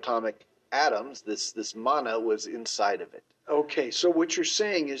monoatomic atoms, this mana was inside of it. Okay, so what you're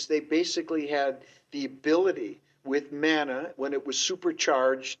saying is they basically had the ability with mana, when it was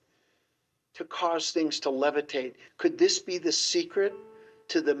supercharged, to cause things to levitate. Could this be the secret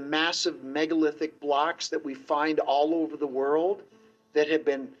to the massive megalithic blocks that we find all over the world that have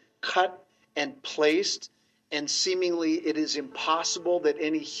been cut and placed, and seemingly it is impossible that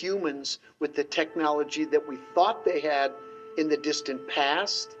any humans with the technology that we thought they had in the distant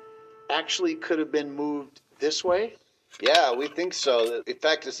past actually could have been moved this way? Yeah, we think so. In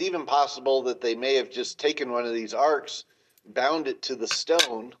fact, it's even possible that they may have just taken one of these arcs, bound it to the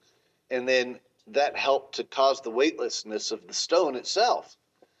stone, and then that helped to cause the weightlessness of the stone itself.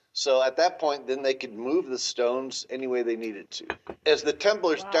 So at that point, then they could move the stones any way they needed to. As the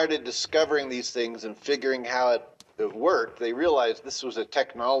Templars started discovering these things and figuring how it worked, they realized this was a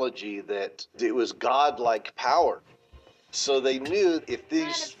technology that it was godlike power. So they knew if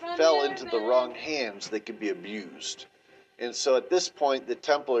these fell into the wrong hands, they could be abused. And so at this point, the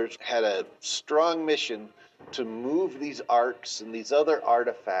Templars had a strong mission to move these arcs and these other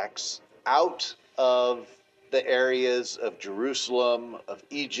artifacts out of the areas of Jerusalem, of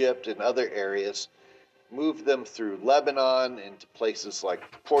Egypt, and other areas, move them through Lebanon into places like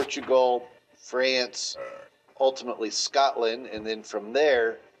Portugal, France, ultimately Scotland, and then from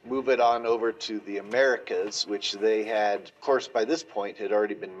there, move it on over to the Americas, which they had, of course, by this point, had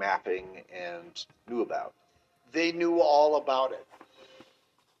already been mapping and knew about. They knew all about it.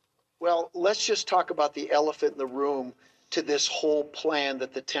 Well, let's just talk about the elephant in the room to this whole plan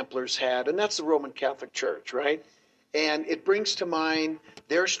that the Templars had, and that's the Roman Catholic Church, right? And it brings to mind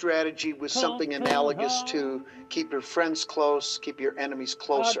their strategy was something analogous to keep your friends close, keep your enemies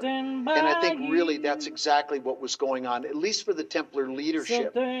closer. And I think really that's exactly what was going on, at least for the Templar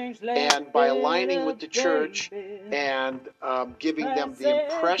leadership. And by aligning with the church and giving them the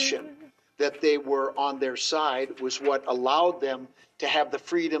impression that they were on their side was what allowed them to have the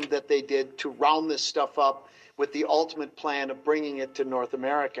freedom that they did to round this stuff up with the ultimate plan of bringing it to North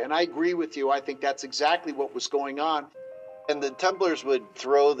America. And I agree with you. I think that's exactly what was going on. And the Templars would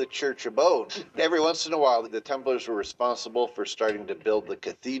throw the church a bone. Every once in a while, the Templars were responsible for starting to build the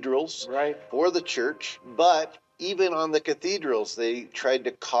cathedrals for the church. But even on the cathedrals, they tried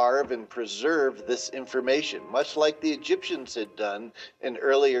to carve and preserve this information, much like the Egyptians had done in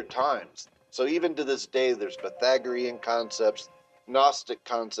earlier times. So even to this day, there's Pythagorean concepts, Gnostic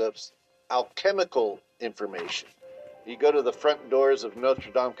concepts, alchemical information. You go to the front doors of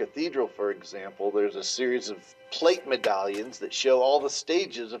Notre Dame Cathedral, for example, there's a series of plate medallions that show all the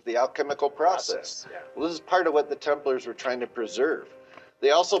stages of the alchemical process. Well, this is part of what the Templars were trying to preserve. They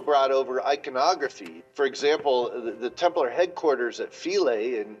also brought over iconography. For example, the Templar headquarters at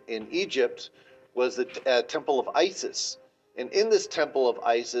Philae in Egypt was the Temple of Isis. And in this Temple of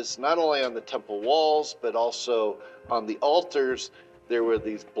Isis, not only on the temple walls, but also on the altars, there were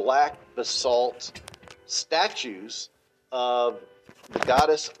these black basalt statues of the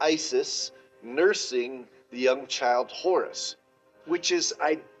goddess Isis nursing the young child Horus, which is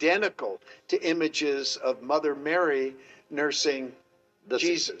identical to images of Mother Mary nursing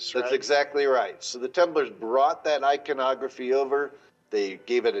Jesus. That's exactly right. So the Templars brought that iconography over. They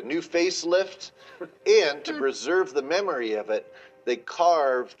gave it a new facelift, and to preserve the memory of it, they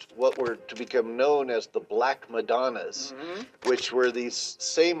carved what were to become known as the Black Madonnas, which were these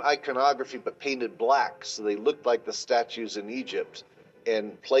same iconography but painted black, so they looked like the statues in Egypt,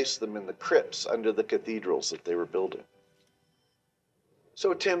 and placed them in the crypts under the cathedrals that they were building.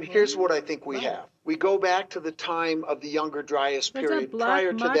 So, Tim, here's what I think we have. We go back to the time of the Younger Dryas period.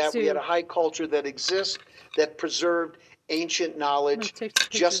 Prior to that, we had a high culture that exists, that preserved ancient knowledge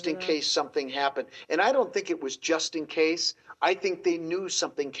just in case something happened. And I don't think it was just in case. I think they knew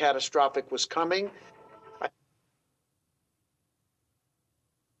something catastrophic was coming.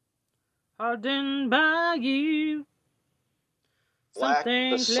 Hardened by you. Black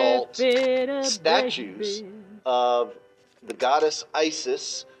basalt statues of the goddess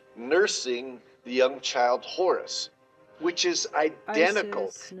Isis nursing the young child Horus, which is identical.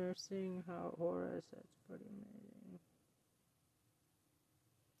 Isis nursing Horus, that's pretty amazing.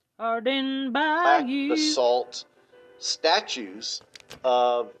 Hardened by you. Black basalt statues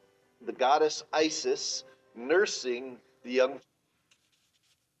of the goddess Isis nursing the young,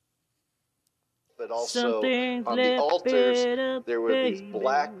 but also on the altars there were these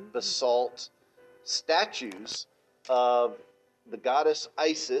black basalt statues of the goddess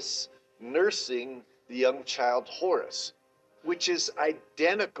Isis nursing the young child Horus, which is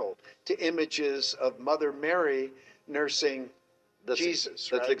identical to images of Mother Mary nursing Jesus.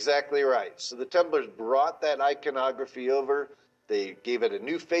 That's exactly right. So the Templars brought that iconography over. They gave it a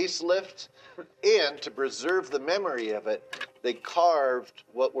new facelift, and to preserve the memory of it, they carved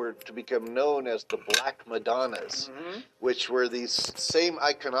what were to become known as the Black Madonnas, which were these same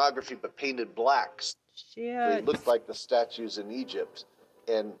iconography but painted blacks. They looked like the statues in Egypt,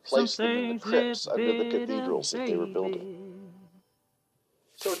 and placed them in the crypts under the cathedrals that they were building.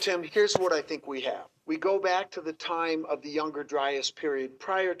 So, Tim, here's what I think we have. We go back to the time of the Younger Dryas period.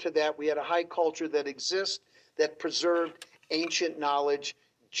 Prior to that, we had a high culture that exists that preserved ancient knowledge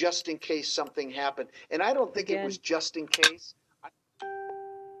just in case something happened. And I don't think it was just in case.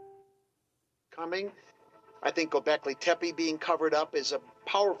 I think Göbekli Tepe being covered up is a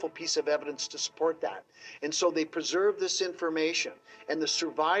powerful piece of evidence to support that. And so they preserved this information, and the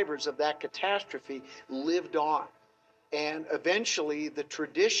survivors of that catastrophe lived on. And eventually the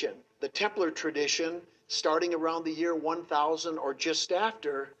tradition, the Templar tradition, starting around the year 1000 or just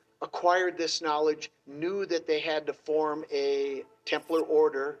after, acquired this knowledge, knew that they had to form a Templar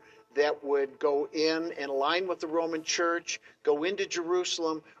order that would go in and align with the Roman Church, go into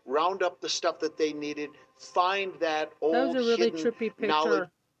Jerusalem, round up the stuff that they needed, find that old That was a really hidden trippy picture. knowledge.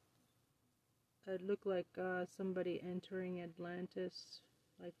 It looked like somebody entering Atlantis,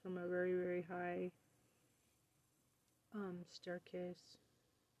 like from a very, very high staircase.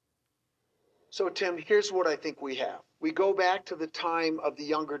 So, Tim, here's what I think we have. We go back to the time of the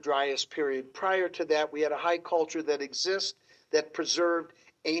Younger Dryas period. Prior to that, we had a high culture that exists that preserved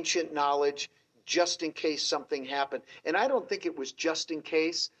ancient knowledge just in case something happened. And I don't think it was just in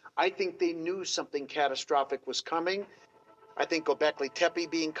case. I think they knew something catastrophic was coming. I think Göbekli Tepe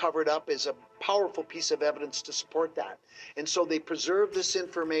being covered up is a powerful piece of evidence to support that. And so they preserved this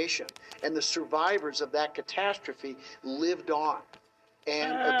information, and the survivors of that catastrophe lived on.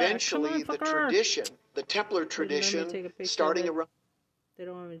 And eventually the tradition, the Templar tradition, starting around... They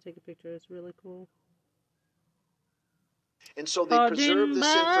don't want me to take a picture. It's really cool. And so they preserved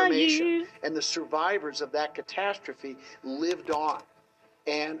this information, and the survivors of that catastrophe lived on.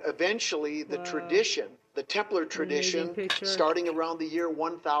 And eventually the tradition, the Templar tradition, starting around the year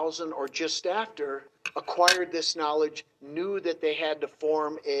 1000 or just after, acquired this knowledge, knew that they had to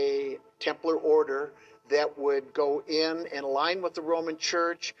form a Templar order that would go in and align with the Roman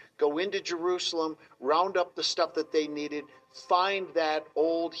Church, go into Jerusalem, round up the stuff that they needed, find that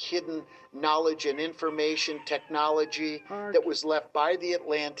old hidden knowledge and information technology that was left by the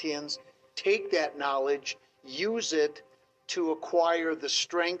Atlanteans, take that knowledge, use it to acquire the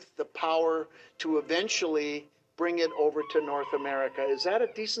strength, the power to eventually bring it over to North America. Is that a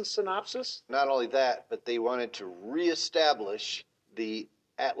decent synopsis? Not only that, but they wanted to reestablish the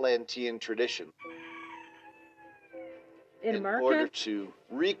Atlantean tradition in order to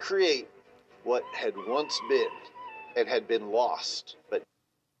recreate what had once been and had been lost. But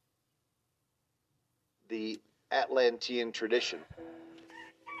the Atlantean tradition,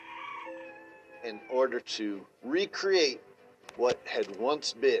 in order to recreate what had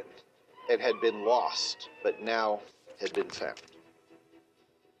once been and had been lost, but now had been found.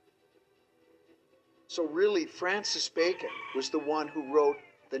 So really, Francis Bacon was the one who wrote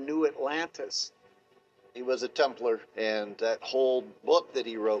the New Atlantis. He was a Templar, and that whole book that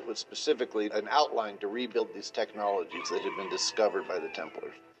he wrote was specifically an outline to rebuild these technologies that had been discovered by the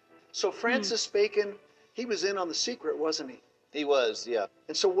Templars. So Francis Bacon, he was in on the secret, wasn't he? He was, yeah.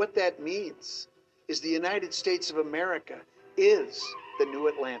 And so what that means is the United States of America is the New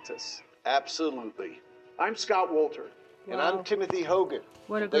Atlantis. Absolutely. I'm Scott Wolter. Wow. And I'm Timothy Hogan.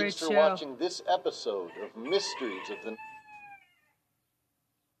 What a great show. Thanks for watching this episode of Mysteries of the...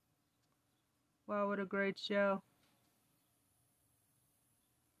 Wow, what a great show.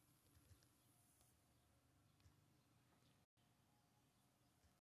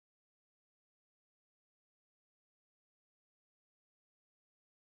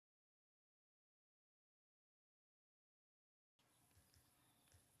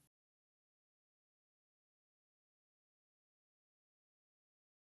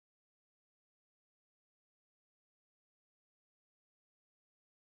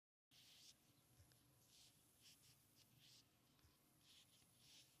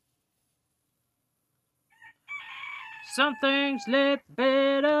 Something's lit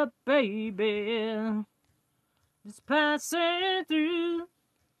better, baby. It's passing through.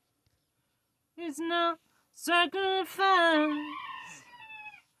 It's no sacrifice.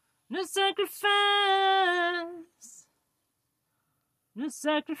 No sacrifice. No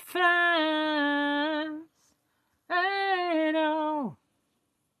sacrifice.